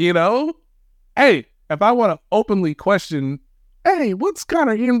knew? Hey, if I want to openly question, hey, what's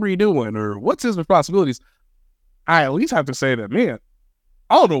Connor Henry doing or what's his responsibilities? I at least have to say that, man,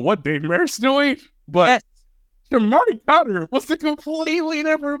 I don't know what Dave Merritt's doing, but Marty Connor was a completely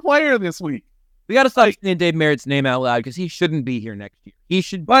different player this week. We got to stop saying Dave Merritt's name out loud because he shouldn't be here next year. He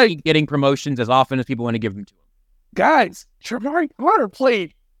should be getting promotions as often as people want to give them to him. Guys, Marty Connor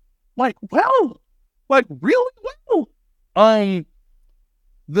played really well.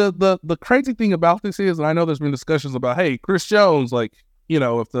 The crazy thing about this is, and I know there's been discussions about, hey, Chris Jones, if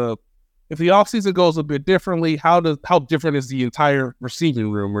the offseason goes a bit differently, how different is the entire receiving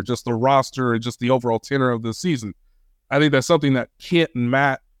room or just the roster or just the overall tenor of the season? I think that's something that Kent and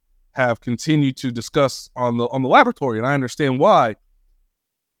Matt have continued to discuss on the laboratory, and I understand why.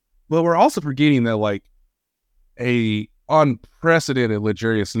 But we're also forgetting that a unprecedented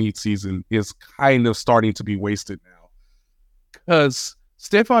L'Jarius Sneed season is kind of starting to be wasted now. Because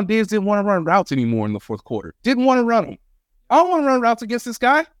Stephon Diggs didn't want to run routes anymore in the fourth quarter. Didn't want to run them. I don't want to run routes against this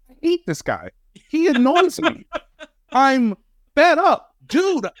guy. I hate this guy. He annoys me. I'm fed up.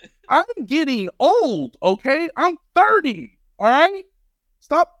 Dude, I'm getting old, okay? I'm 30, all right?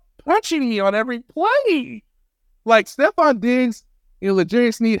 Stop punching me on every play. Stephon Diggs and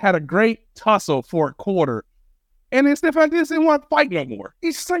L'Jarius Sneed had a great tussle for a quarter. And then Stephon Diggs didn't want to fight no more.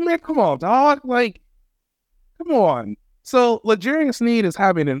 He's just like, man, come on, dog. Come on. So L'Jarius Sneed is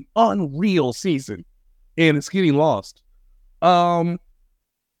having an unreal season, and it's getting lost. I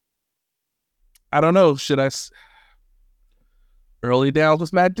don't know. Should I early downs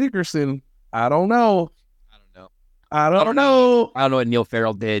with Matt Dickerson? I don't know. I don't know what Neil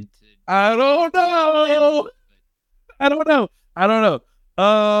Farrell did. I don't know. I don't know. I don't know.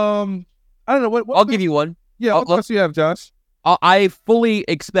 What I'll give you one. Yeah, what else do you have, Josh? I fully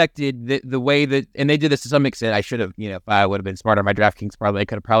expected the way that, and they did this to some extent. I should have, if I would have been smarter, my DraftKings I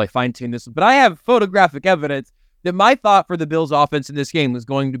could have probably fine-tuned this. But I have photographic evidence that my thought for the Bills' offense in this game was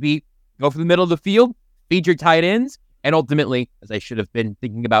going to be go for the middle of the field, feed your tight ends, and ultimately, as I should have been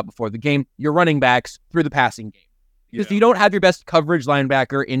thinking about before the game, your running backs through the passing game. Because you don't have your best coverage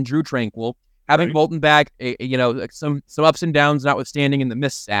linebacker in Drew Tranquill, having Bolton back, some ups and downs notwithstanding in the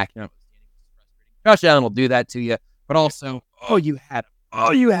missed sack. Josh Allen will do that to you, but also, you had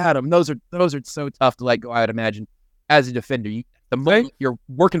him. Those are so tough to let go, I would imagine, as a defender. The moment you're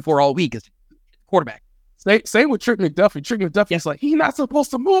working for all week is quarterback. Same with Trick McDuffie. Trick McDuffie's he's not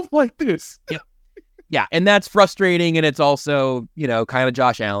supposed to move like this. Yeah, and that's frustrating, and it's also, kind of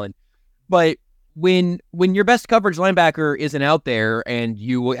Josh Allen. But when your best coverage linebacker isn't out there and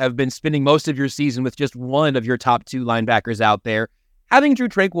you have been spending most of your season with just one of your top two linebackers out there, having Drew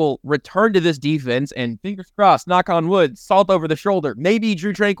Tranquill return to this defense and fingers crossed, knock on wood, salt over the shoulder, maybe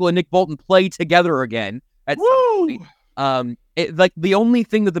Drew Tranquill and Nick Bolton play together again at some point. The only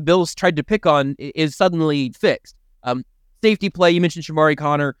thing that the Bills tried to pick on is suddenly fixed. Safety play, you mentioned Shamari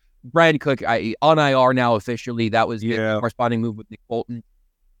Connor, Brian Cook on IR now officially. That was the corresponding move with Nick Bolton.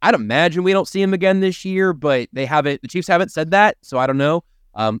 I'd imagine we don't see him again this year, but the Chiefs haven't said that, so I don't know.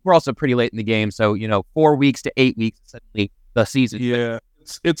 We're also pretty late in the game, so 4 weeks to 8 weeks suddenly the season. Yeah,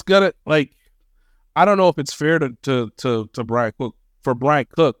 it's gonna I don't know if it's fair to Brian Cook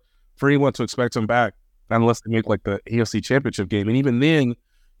for anyone to expect him back unless they make the AFC Championship game, and even then,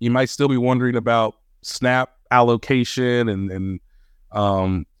 you might still be wondering about snap allocation and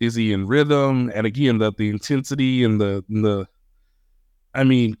is he in rhythm? And again, the intensity and the I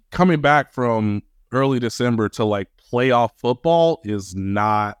mean, coming back from early December to like playoff football is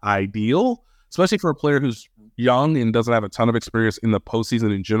not ideal, especially for a player who's young and doesn't have a ton of experience in the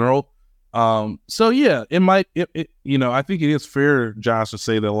postseason in general. So yeah, I think it is fair, Josh, to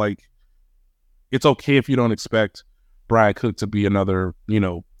say that like it's okay if you don't expect Brian Cook to be another,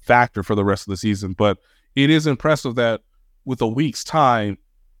 factor for the rest of the season. But it is impressive that with a week's time,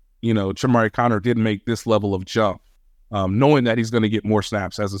 Jamari Conner did make this level of jump, knowing that he's going to get more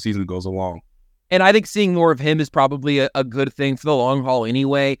snaps as the season goes along. And I think seeing more of him is probably a good thing for the long haul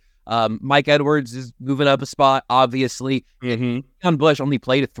anyway. Mike Edwards is moving up a spot, obviously. John Bush only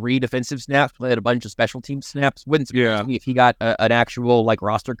played 3 defensive snaps, played a bunch of special team snaps. Wouldn't surprise me if he got an actual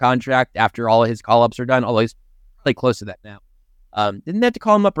roster contract after all of his call-ups are done, although he's probably close to that now. Didn't they have to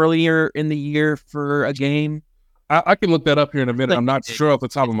call him up earlier in the year for a game? I can look that up here in a minute. I'm not sure off the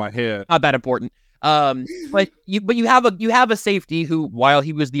top of my head. Not that important. But you have a safety who, while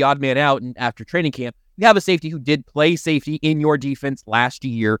he was the odd man out and after training camp, you have a safety who did play safety in your defense last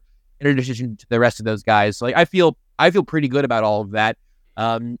year, in addition to the rest of those guys. So I feel pretty good about all of that.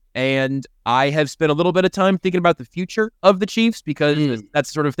 And I have spent a little bit of time thinking about the future of the Chiefs because that's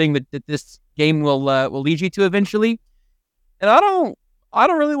the sort of thing that this game will lead you to eventually. And I don't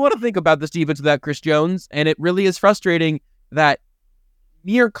really want to think about this defense without Chris Jones. And it really is frustrating that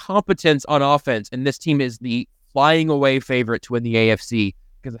mere competence on offense, and this team is the flying away favorite to win the AFC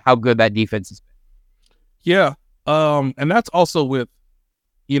because of how good that defense has been. Yeah. And that's also with,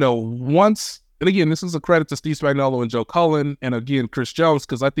 and again, this is a credit to Steve Spagnuolo and Joe Cullen, and again, Chris Jones,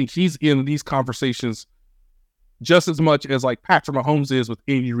 because I think he's in these conversations just as much as like Patrick Mahomes is with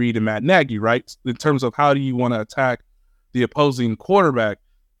Andy Reid and Matt Nagy, right? In terms of how do you want to attack the opposing quarterback.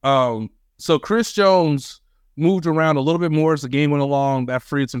 So Chris Jones moved around a little bit more as the game went along. That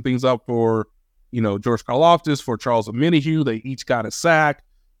freed some things up for, George Karlaftis, for Charles Omenihu. They each got a sack.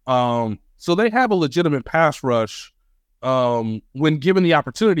 So they have a legitimate pass rush when given the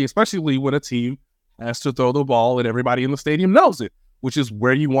opportunity, especially when a team has to throw the ball and everybody in the stadium knows it, which is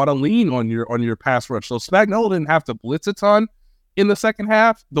where you want to lean on your pass rush. So Spagnuolo didn't have to blitz a ton in the second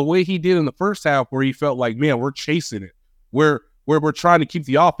half the way he did in the first half, where he felt like, man, we're chasing it. We're trying to keep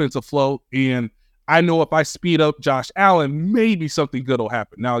the offense afloat, and I know if I speed up Josh Allen, maybe something good will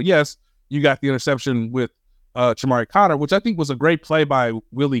happen. Now, yes, you got the interception with Jamari Conner, which I think was a great play by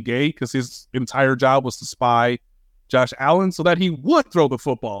Willie Gay because his entire job was to spy Josh Allen so that he would throw the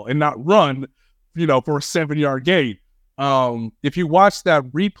football and not run, for a 7-yard gain. If you watch that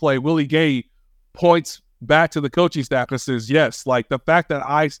replay, Willie Gay points back to the coaching staff and says, yes, like the fact that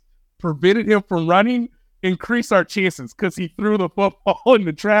I prevented him from running increased our chances because he threw the football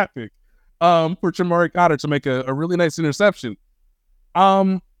into traffic. For Jamari Conner to make a really nice interception.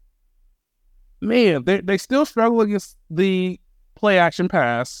 Man, they still struggle against the play action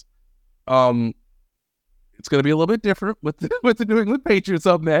pass. It's going to be a little bit different with the New England Patriots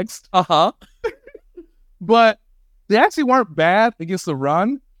up next. But they actually weren't bad against the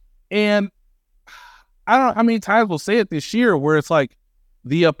run. And I don't know how many times we'll say it this year where it's like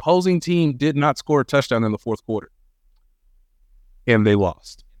the opposing team did not score a touchdown in the fourth quarter. And they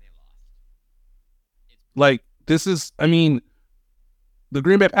lost. Like, this is, the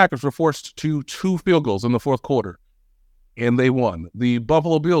Green Bay Packers were forced to 2 field goals in the fourth quarter, and they won. The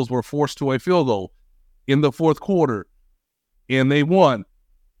Buffalo Bills were forced to a field goal in the fourth quarter, and they won.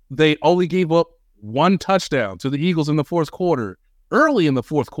 They only gave up 1 touchdown to the Eagles in the fourth quarter, early in the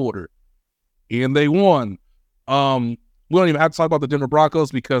fourth quarter, and they won. We don't even have to talk about the Denver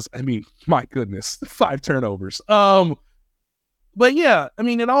Broncos because, my goodness, 5 turnovers. But yeah,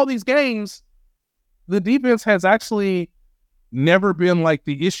 in all these games, the defense has actually never been like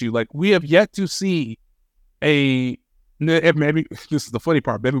the issue. Like, we have yet to see maybe this is the funny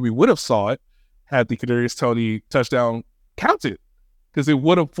part, maybe we would have saw it had the Kadarius Toney touchdown counted, because it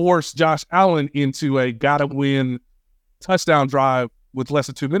would have forced Josh Allen into a gotta win touchdown drive with less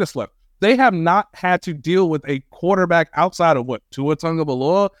than 2 minutes left. They have not had to deal with a quarterback outside of Tua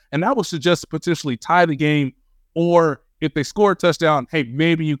Tagovailoa, and that was to just potentially tie the game, or if they score a touchdown, hey,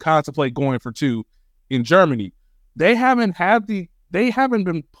 maybe you contemplate going for 2 in Germany. They haven't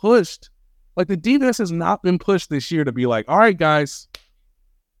been pushed. Like, the defense has not been pushed this year to be like, all right, guys,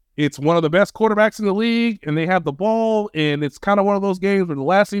 it's one of the best quarterbacks in the league, and they have the ball, and it's kind of one of those games where the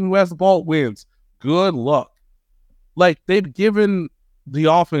last team who has the ball wins. Good luck. Like, they've given the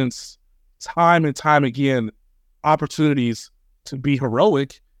offense time and time again opportunities to be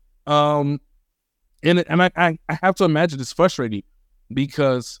heroic. And I have to imagine it's frustrating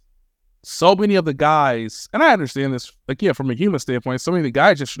because so many of the guys, and I understand this, again, from a human standpoint, so many of the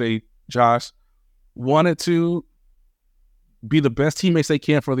guys yesterday, Josh, wanted to be the best teammates they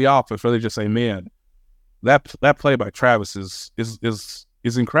can for the offense, where they just say, man, that play by Travis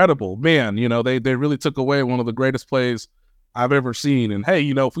is incredible. Man, they really took away one of the greatest plays I've ever seen. And hey,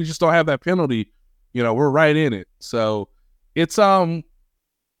 if we just don't have that penalty, we're right in it. So it's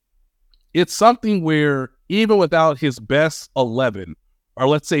something where even without his best 11, or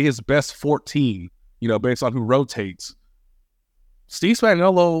let's say his best 14, based on who rotates, Steve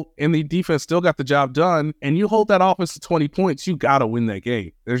Spagnuolo and the defense still got the job done. And you hold that offense to 20 points, you got to win that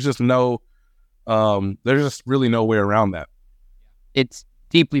game. There's just there's just really no way around that. It's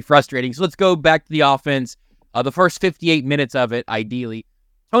deeply frustrating. So let's go back to the offense. The first 58 minutes of it, ideally,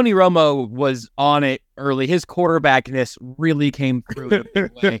 Tony Romo was on it early. His quarterbackness really came through in a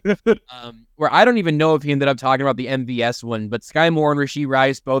big way. Where I don't even know if he ended up talking about the MVS one, but Sky Moore and Rashee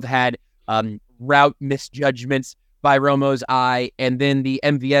Rice both had route misjudgments by Romo's eye, and then the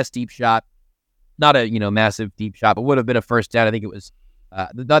MVS deep shot, not a massive deep shot, but would have been a first down. I think it was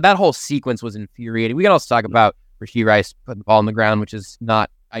that whole sequence was infuriating. We can also talk about Rashee Rice putting the ball on the ground, which is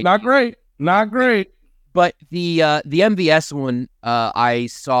not great. But the MVS one, I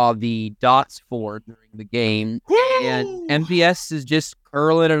saw the dots for during the game, and MVS is just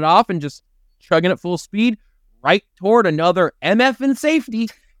curling it off and just chugging at full speed right toward another MF in safety,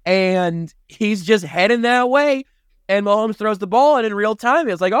 and he's just heading that way. And Mahomes throws the ball, and in real time,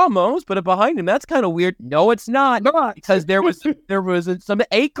 it's like, oh, Mahomes put it behind him. That's kind of weird. No, it's not, because there was some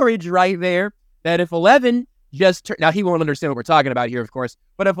acreage right there that if 11 now he won't understand what we're talking about here, of course,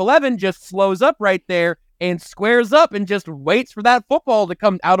 but if 11 just slows up right there and squares up and just waits for that football to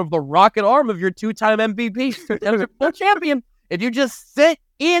come out of the rocket arm of your two-time MVP and Super Bowl champion, if you just sit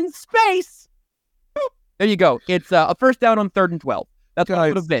in space, there you go. It's a first down on 3rd and 12. That's what it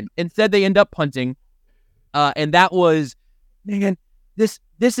would have been. Instead, they end up punting. And that was, man, this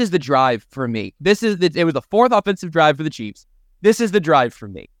is the drive for me. It was the 4th offensive drive for the Chiefs. This is the drive for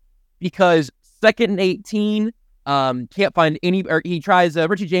me, because 2nd and 18, can't find any, or he tries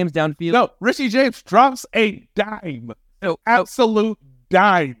Richie James downfield. No, Richie James drops a dime. Absolute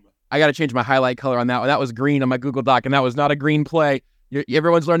dime. I got to change my highlight color on that one. That was green on my Google Doc, and that was not a green play.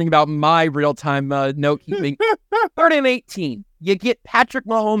 Everyone's learning about my real-time note keeping. 3rd and 18. You get Patrick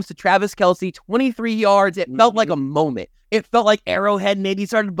Mahomes to Travis Kelce, 23 yards. It felt like a moment. It felt like Arrowhead maybe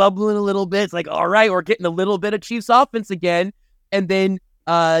started bubbling a little bit. It's like, all right, we're getting a little bit of Chiefs offense again. And then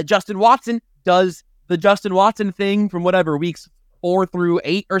Justin Watson does the Justin Watson thing from whatever, weeks 4 through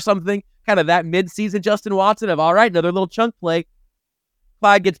 8 or something. Kind of that mid-season Justin Watson of, all right, another little chunk play.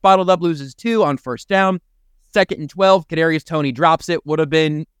 Clyde gets bottled up, loses 2 on first down. 2nd and 12, Kadarius Toney drops it. Would have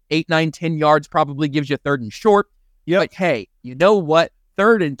been 8, 9, 10 yards, probably gives you 3rd and short. Yep. But hey, you know what?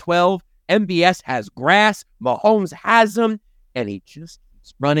 3rd and 12, MVS has grass, Mahomes has him, and he just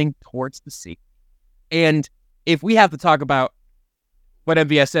keeps running towards the sea. And if we have to talk about what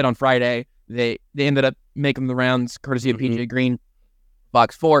MVS said on Friday, they ended up making the rounds courtesy of PJ Green,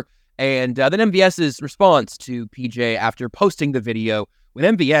 Fox 4. And then MVS's response to PJ after posting the video,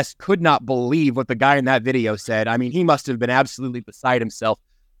 when MVS could not believe what the guy in that video said. I mean, he must have been absolutely beside himself.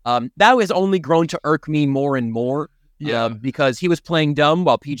 That has only grown to irk me more and more, because he was playing dumb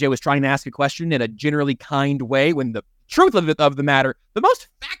while PJ was trying to ask a question in a generally kind way, when the truth of the matter, the most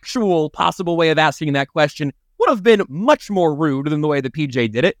factual possible way of asking that question would have been much more rude than the way that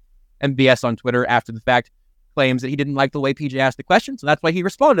PJ did it. MVS on Twitter after the fact claims that he didn't like the way PJ asked the question, so that's why he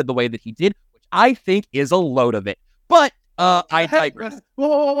responded the way that he did, which I think is a load of it. But I digress.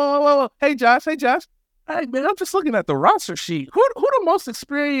 Whoa. Hey, Josh. Hey, man, I'm just looking at the roster sheet. Who the most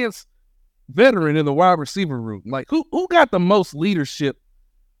experienced veteran in the wide receiver room? Like, who got the most leadership,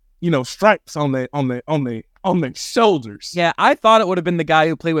 stripes on their shoulders? Yeah, I thought it would have been the guy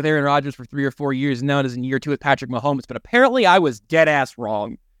who played with Aaron Rodgers for 3 or 4 years, and now it is in year 2 with Patrick Mahomes. But apparently, I was dead ass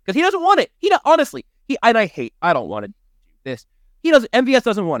wrong, because he doesn't want it. I don't want to do this. MVS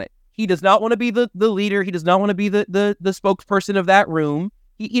doesn't want it. He does not want to be the leader. He does not want to be the spokesperson of that room.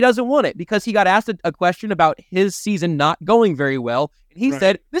 He doesn't want it, because he got asked a question about his season not going very well. And he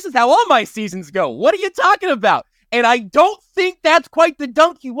said, this is how all my seasons go. What are you talking about? And I don't think that's quite the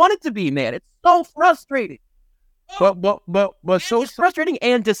dunk you want it to be, man. It's so frustrating. But so it's frustrating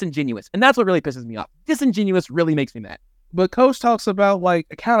and disingenuous. And that's what really pisses me off. Disingenuous really makes me mad. But Coach talks about, like,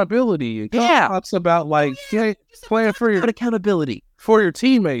 accountability. Coach talks about, like, playing for your accountability for your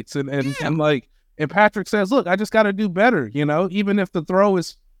teammates, and Patrick says, "Look, I just got to do better, even if the throw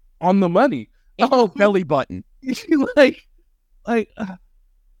is on the money." Belly button. Look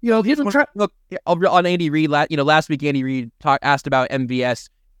on Andy Reid. Last week Andy Reid asked about MVS.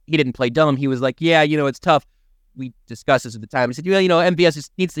 he didn't play dumb. He was like, yeah, it's tough. We discussed this at the time. He said, MVS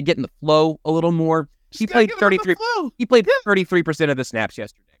just needs to get in the flow a little more. He played 33. He played 33% of the snaps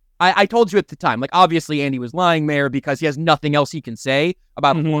yesterday. I told you at the time, like, obviously Andy was lying there because he has nothing else he can say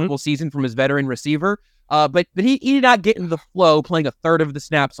about a horrible season from his veteran receiver. But he did not get in the flow playing a third of the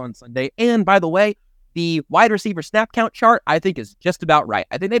snaps on Sunday. And by the way, the wide receiver snap count chart, I think, is just about right.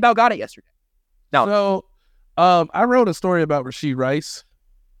 I think they about got it yesterday. Now, So, I wrote a story about Rashee Rice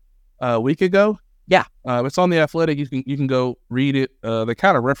a week ago. Yeah. It's on The Athletic. You can go read it. They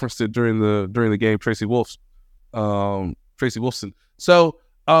kind of referenced it during the game, Tracy Wolfson. So,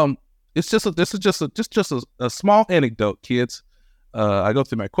 this is just a small anecdote, kids. I go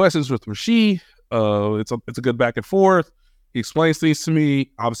through my questions with Rashee. It's a good back and forth. He explains things to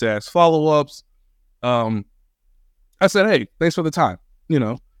me. Obviously, I ask follow-ups. I said, hey, thanks for the time. You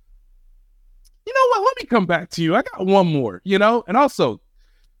know what? Let me come back to you. I got one more, and also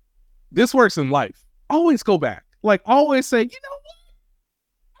this works in life. Always go back. Like, always say,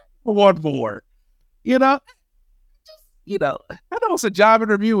 what? One more, I know it's a job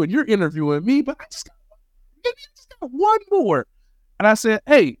interview and you're interviewing me, but I just got one more. And I said,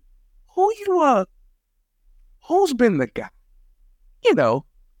 hey, who's been the guy?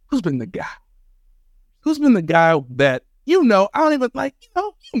 Who's been the guy? Who's been the guy that, I don't even like,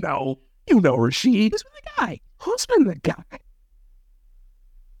 Rashee. Who's been the guy? Who's been the guy?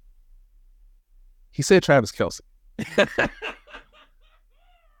 He said Travis Kelce. I'm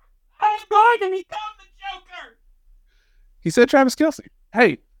going to become the Joker. He said Travis Kelce.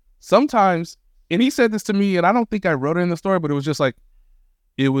 Hey, sometimes, and he said this to me, and I don't think I wrote it in the story, but it was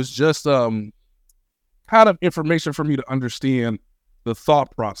just kind of information for me to understand the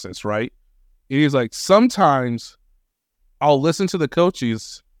thought process, right? It is like, sometimes I'll listen to the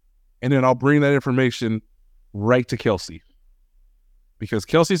coaches and then I'll bring that information right to Kelce. Because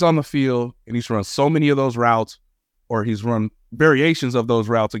Kelce's on the field and he's run so many of those routes, or he's run variations of those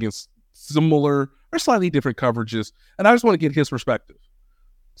routes against similar or slightly different coverages. And I just want to get his perspective.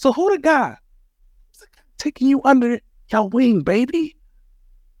 So who the guy taking you under your wing, baby?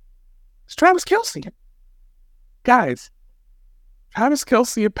 It's Travis Kelce. Guys, Travis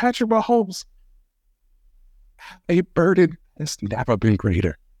Kelce and Patrick Mahomes, a burden has never been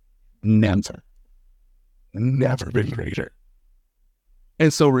greater. Never been greater.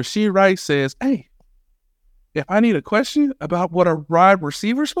 And so Rashee Rice says, hey, if I need a question about what a wide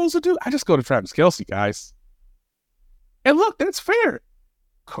receiver is supposed to do, I just go to Travis Kelce, guys. And look, that's fair.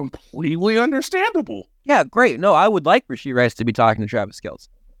 Completely understandable. yeah, great. No, I would like Rashee Rice to be talking to Travis Kelce.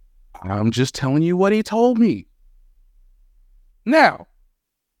 I'm just telling you what he told me. Now,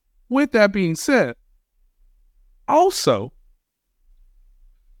 with that being said, also,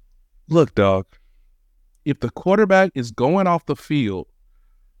 look, dog, if the quarterback is going off the field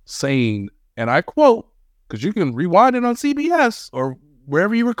saying, and I quote, because you can rewind it on CBS or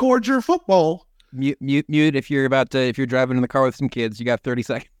wherever you record your football. Mute if you're driving in the car with some kids. You got 30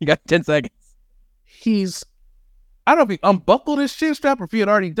 seconds. You got 10 seconds. I don't know if he unbuckled his chin strap or if he had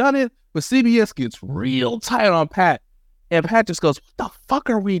already done it, but CBS gets real tight on Pat. And Pat just goes, what the fuck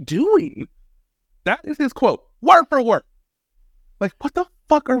are we doing? That is his quote, word for word. Like, what the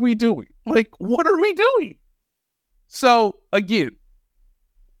fuck are we doing? Like, what are we doing? So, again,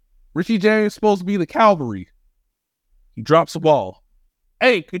 Richie James is supposed to be the cavalry. He drops the ball.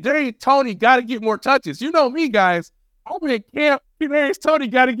 Hey, Kadarius Toney got to get more touches. You know me, guys. I'm in camp. Kadarius Toney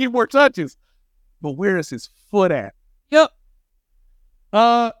got to get more touches. But where is his foot at? Yep.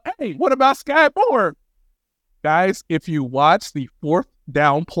 Hey, what about Sky Moore? Guys, if you watch the fourth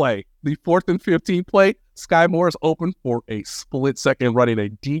down play, the 4th and 15 play, Sky Moore is open for a split second running a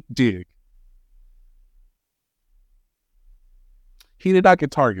deep dig. He did not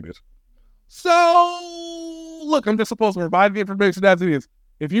get targeted. So, look, I'm just supposed to provide the information as it is.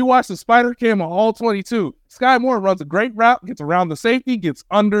 If you watch the Spider Cam on all 22, Sky Moore runs a great route, gets around the safety, gets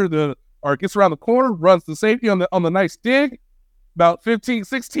around the corner, runs the safety on the nice dig, about 15,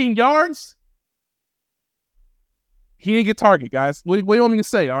 16 yards. He didn't get targeted, guys. What do you want me to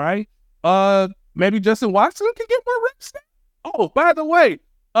say, all right? Maybe Justin Watson can get more reps now? Oh, by the way,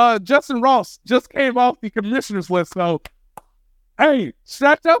 Justin Ross just came off the commissioner's list, so hey,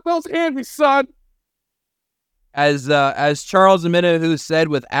 stretch out those hands, son. As Charles Omenihu said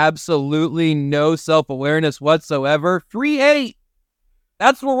with absolutely no self-awareness whatsoever, free 8.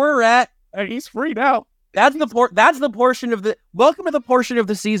 That's where we're at. Hey, he's free now. That's the portion of the welcome to the portion of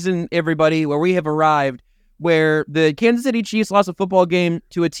the season, everybody, where we have arrived, where the Kansas City Chiefs lost a football game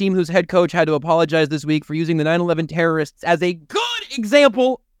to a team whose head coach had to apologize this week for using the 9/11 terrorists as a good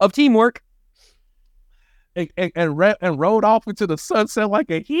example of teamwork. and rode off into the sunset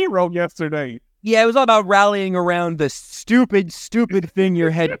like a hero yesterday. Yeah, it was all about rallying around the stupid thing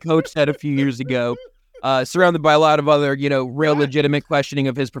your head coach said a few years ago. Surrounded by a lot of other, real legitimate questioning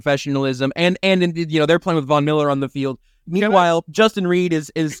of his professionalism, and they're playing with Von Miller on the field. Meanwhile, Justin Reed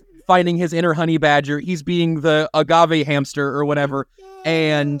is finding his inner honey badger. He's being the agave hamster or whatever,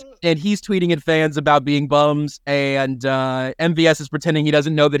 and he's tweeting at fans about being bums, and MVS is pretending he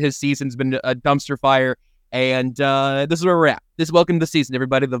doesn't know that his season's been a dumpster fire, and this is where we're at. Welcome to the season,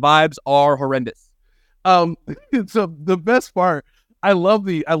 everybody. The vibes are horrendous. So the best part, I love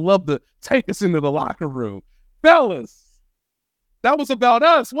the take us into the locker room. Fellas, that was about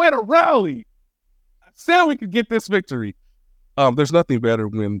us. Way to rally. I said we could get this victory. There's nothing better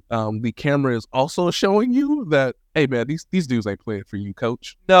when the camera is also showing you that, hey man, these dudes ain't playing for you,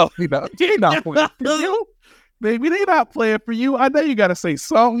 coach. No, they not playing for you. Baby, they not playing for you. I know you gotta say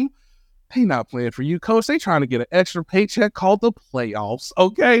something. They not playing for you, coach. They trying to get an extra paycheck called the playoffs.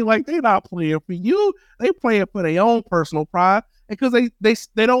 Okay, like they not playing for you. They playing for their own personal pride, because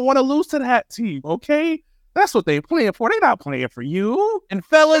they don't want to lose to that team. Okay, that's what they playing for. They not playing for you. And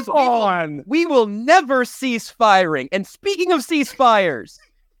fellas, we will never cease firing. And speaking of ceasefires,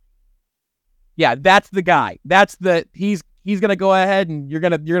 yeah, that's the guy. He's gonna go ahead and you're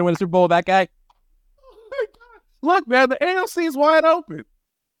gonna win a Super Bowl with that guy. Look, man, the AFC is wide open.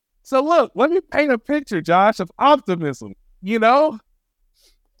 So look, let me paint a picture, Josh, of optimism. Let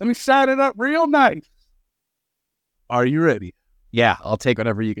me shine it up real nice. Are you ready? Yeah, I'll take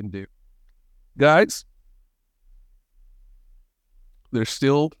whatever you can do. Guys, there's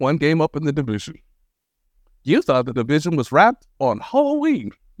still one game up in the division. You thought the division was wrapped on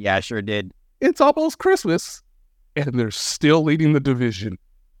Halloween. Yeah, I sure did. It's almost Christmas, and they're still leading the division.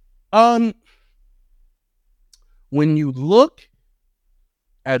 When you look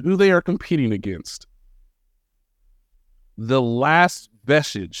at who they are competing against, the last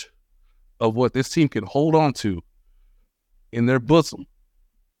vestige of what this team can hold on to in their bosom,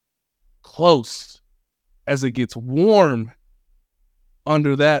 close as it gets warm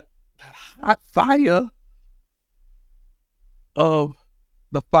under that hot fire of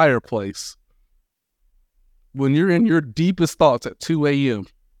the fireplace, when you're in your deepest thoughts at 2 a.m.,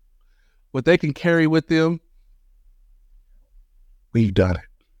 what they can carry with them, we've done it.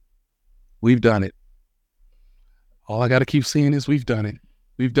 We've done it. All I got to keep saying is we've done it.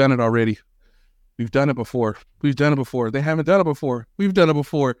 We've done it already. We've done it before. We've done it before. They haven't done it before. We've done it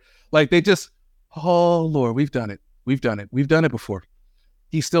before. Like they just, oh Lord, we've done it. We've done it. We've done it before.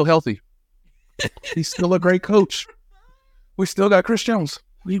 He's still healthy. He's still a great coach. We still got Chris Jones.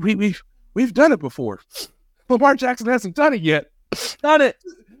 We've done it before. Lamar Jackson hasn't done it yet. Done it.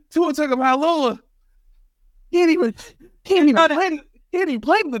 Tua Tagovailoa. He ain't even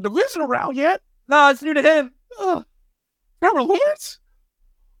played in the divisional round yet. No, it's new to him. Trevor Lawrence?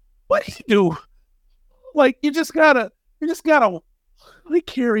 What did he do? Like, you just gotta really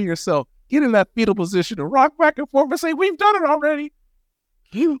carry yourself, get in that fetal position and rock back and forth and say, we've done it already.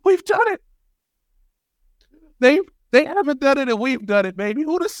 We've done it. They haven't done it and we've done it, baby.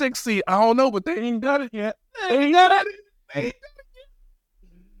 Who the 6th seed? I don't know, but they ain't done it yet. They ain't done it.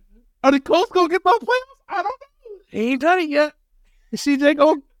 Are the Colts gonna get those playoffs? I don't know. He ain't done it yet. Is CJ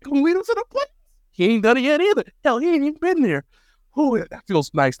gonna lead us to the playoffs? He ain't done it yet either. Hell, he ain't even been there. Oh, that feels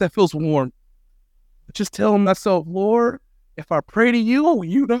nice. That feels warm. Just telling myself, Lord, if I pray to you,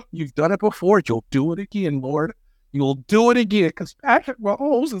 you've done it before. You'll do it again, Lord. You'll do it again, because Patrick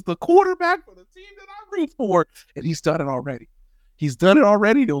Mahomes is the quarterback for the team that I root for, and he's done it already. He's done it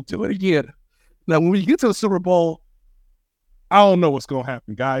already. He'll do it again. Now, when we get to the Super Bowl, I don't know what's going to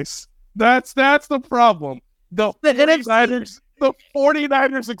happen, guys. That's the problem. The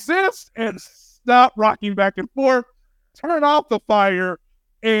 49ers exist, and stop rocking back and forth. Turn off the fire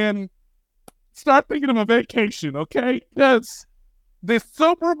and start thinking of a vacation, okay? Because the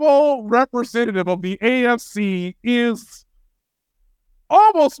Super Bowl representative of the AFC is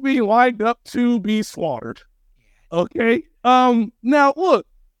almost being lined up to be slaughtered. Okay? Now, look.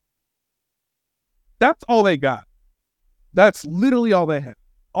 That's all they got. That's literally all they have.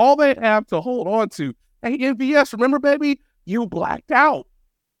 All they have to hold on to. Hey, MVS, remember, baby? You blacked out.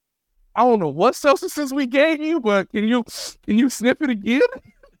 I don't know what substances we gave you, but can you sniff it again?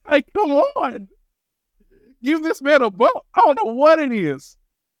 Like, come on. Give this man a bump. I don't know what it is.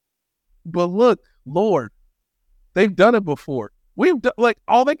 But look, Lord, they've done it before. We've done, like,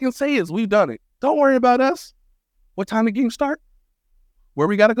 all they can say is we've done it. Don't worry about us. What time the game start? Where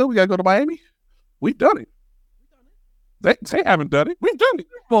we got to go? We got to go to Miami? We've done it. They haven't done it. We've done it.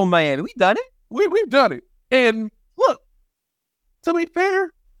 Well, Miami, we've done it. We've done it. And look, to be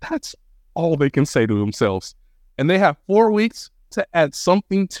fair, that's all they can say to themselves. And they have 4 weeks to add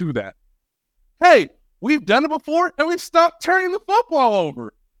something to that. Hey, we've done it before and we've stopped turning the football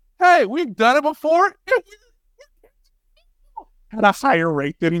over. Hey, we've done it before and we at a higher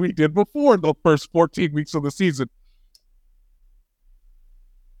rate than we did before the first 14 weeks of the season.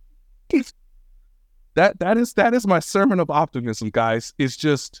 That is my sermon of optimism, guys. Is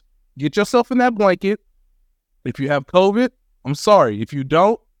just get yourself in that blanket. If you have COVID, I'm sorry. If you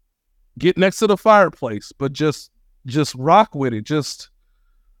don't, get next to the fireplace. But just rock with it. Just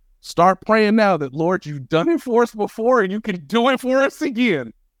start praying now that, Lord, you've done it for us before and you can do it for us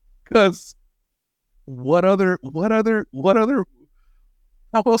again. Because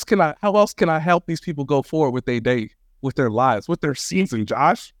how else can I help these people go forward with their day, with their lives, with their season,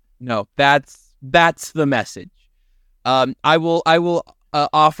 Josh? No, that's the message. I will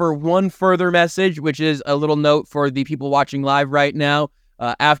offer one further message, which is a little note for the people watching live right now.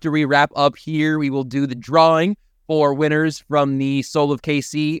 After we wrap up here, we will do the drawing for winners from the Soul of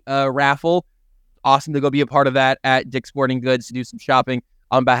KC raffle. Awesome to go be a part of that at Dick's Sporting Goods to do some shopping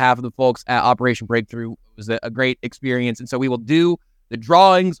on behalf of the folks at Operation Breakthrough. It was a great experience, and so we will do the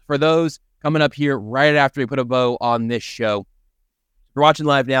drawings for those coming up here right after we put a bow on this show. If you're watching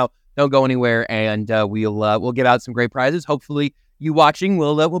live now, don't go anywhere, and we'll give out some great prizes. Hopefully, you watching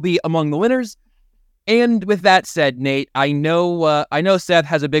will be among the winners. And with that said, Nate, I know Seth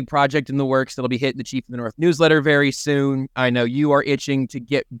has a big project in the works that'll be hitting the Chief of the North newsletter very soon. I know you are itching to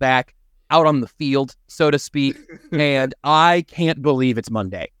get back out on the field, so to speak, and I can't believe it's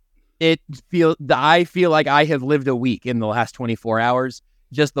Monday. I feel like I have lived a week in the last 24 hours,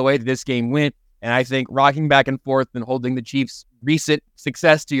 just the way that this game went. And I think rocking back and forth and holding the Chiefs' recent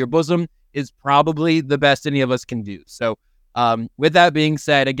success to your bosom is probably the best any of us can do. So with that being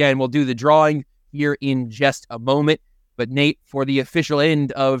said, again, we'll do the drawing here in just a moment. But Nate, for the official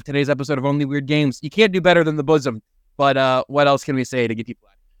end of today's episode of Only Weird Games, you can't do better than the bosom. But what else can we say to get people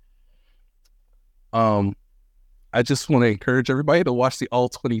out? I just want to encourage everybody to watch the all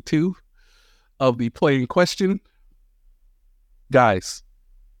 22 of the play in question. Guys,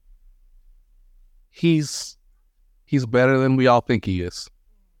 he's better than we all think he is.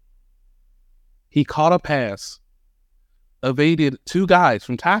 He caught a pass, evaded 2 guys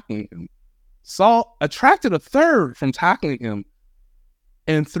from tackling him, attracted a third from tackling him,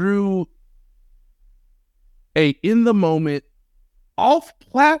 and threw a in the moment off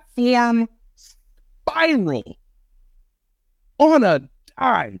platform spiral on a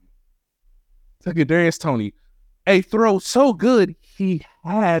dime to Kadarius Toney. A throw so good he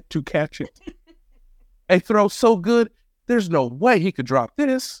had to catch it. A throw so good, there's no way he could drop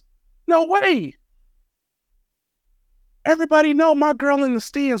this. No way. Everybody know my girl in the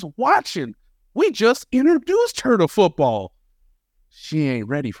stands watching. We just introduced her to football. She ain't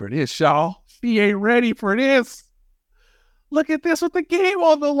ready for this, y'all. She ain't ready for this. Look at this with the game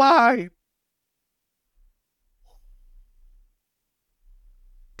on the line.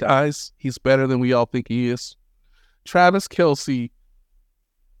 Guys, he's better than we all think he is. Travis Kelce,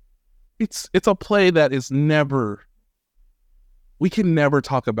 it's a play that is we can never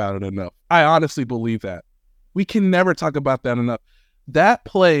talk about it enough. I honestly believe that. We can never talk about that enough. That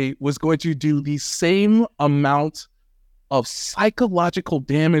play was going to do the same amount of psychological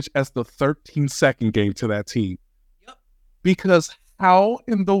damage as the 13-second game to that team. Yep. Because how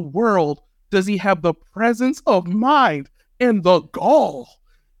in the world does he have the presence of mind and the gall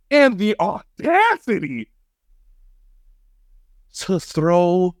and the audacity to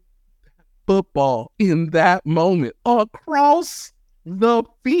throw football in that moment across the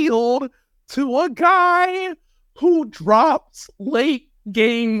field to a guy who drops late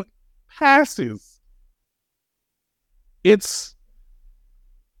game passes? If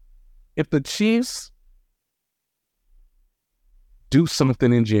the Chiefs do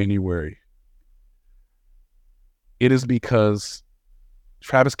something in January, it is because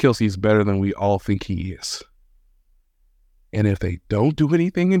Travis Kelce is better than we all think he is. And if they don't do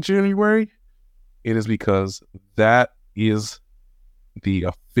anything in January, it is because that is the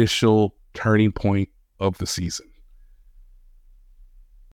official turning point of the season.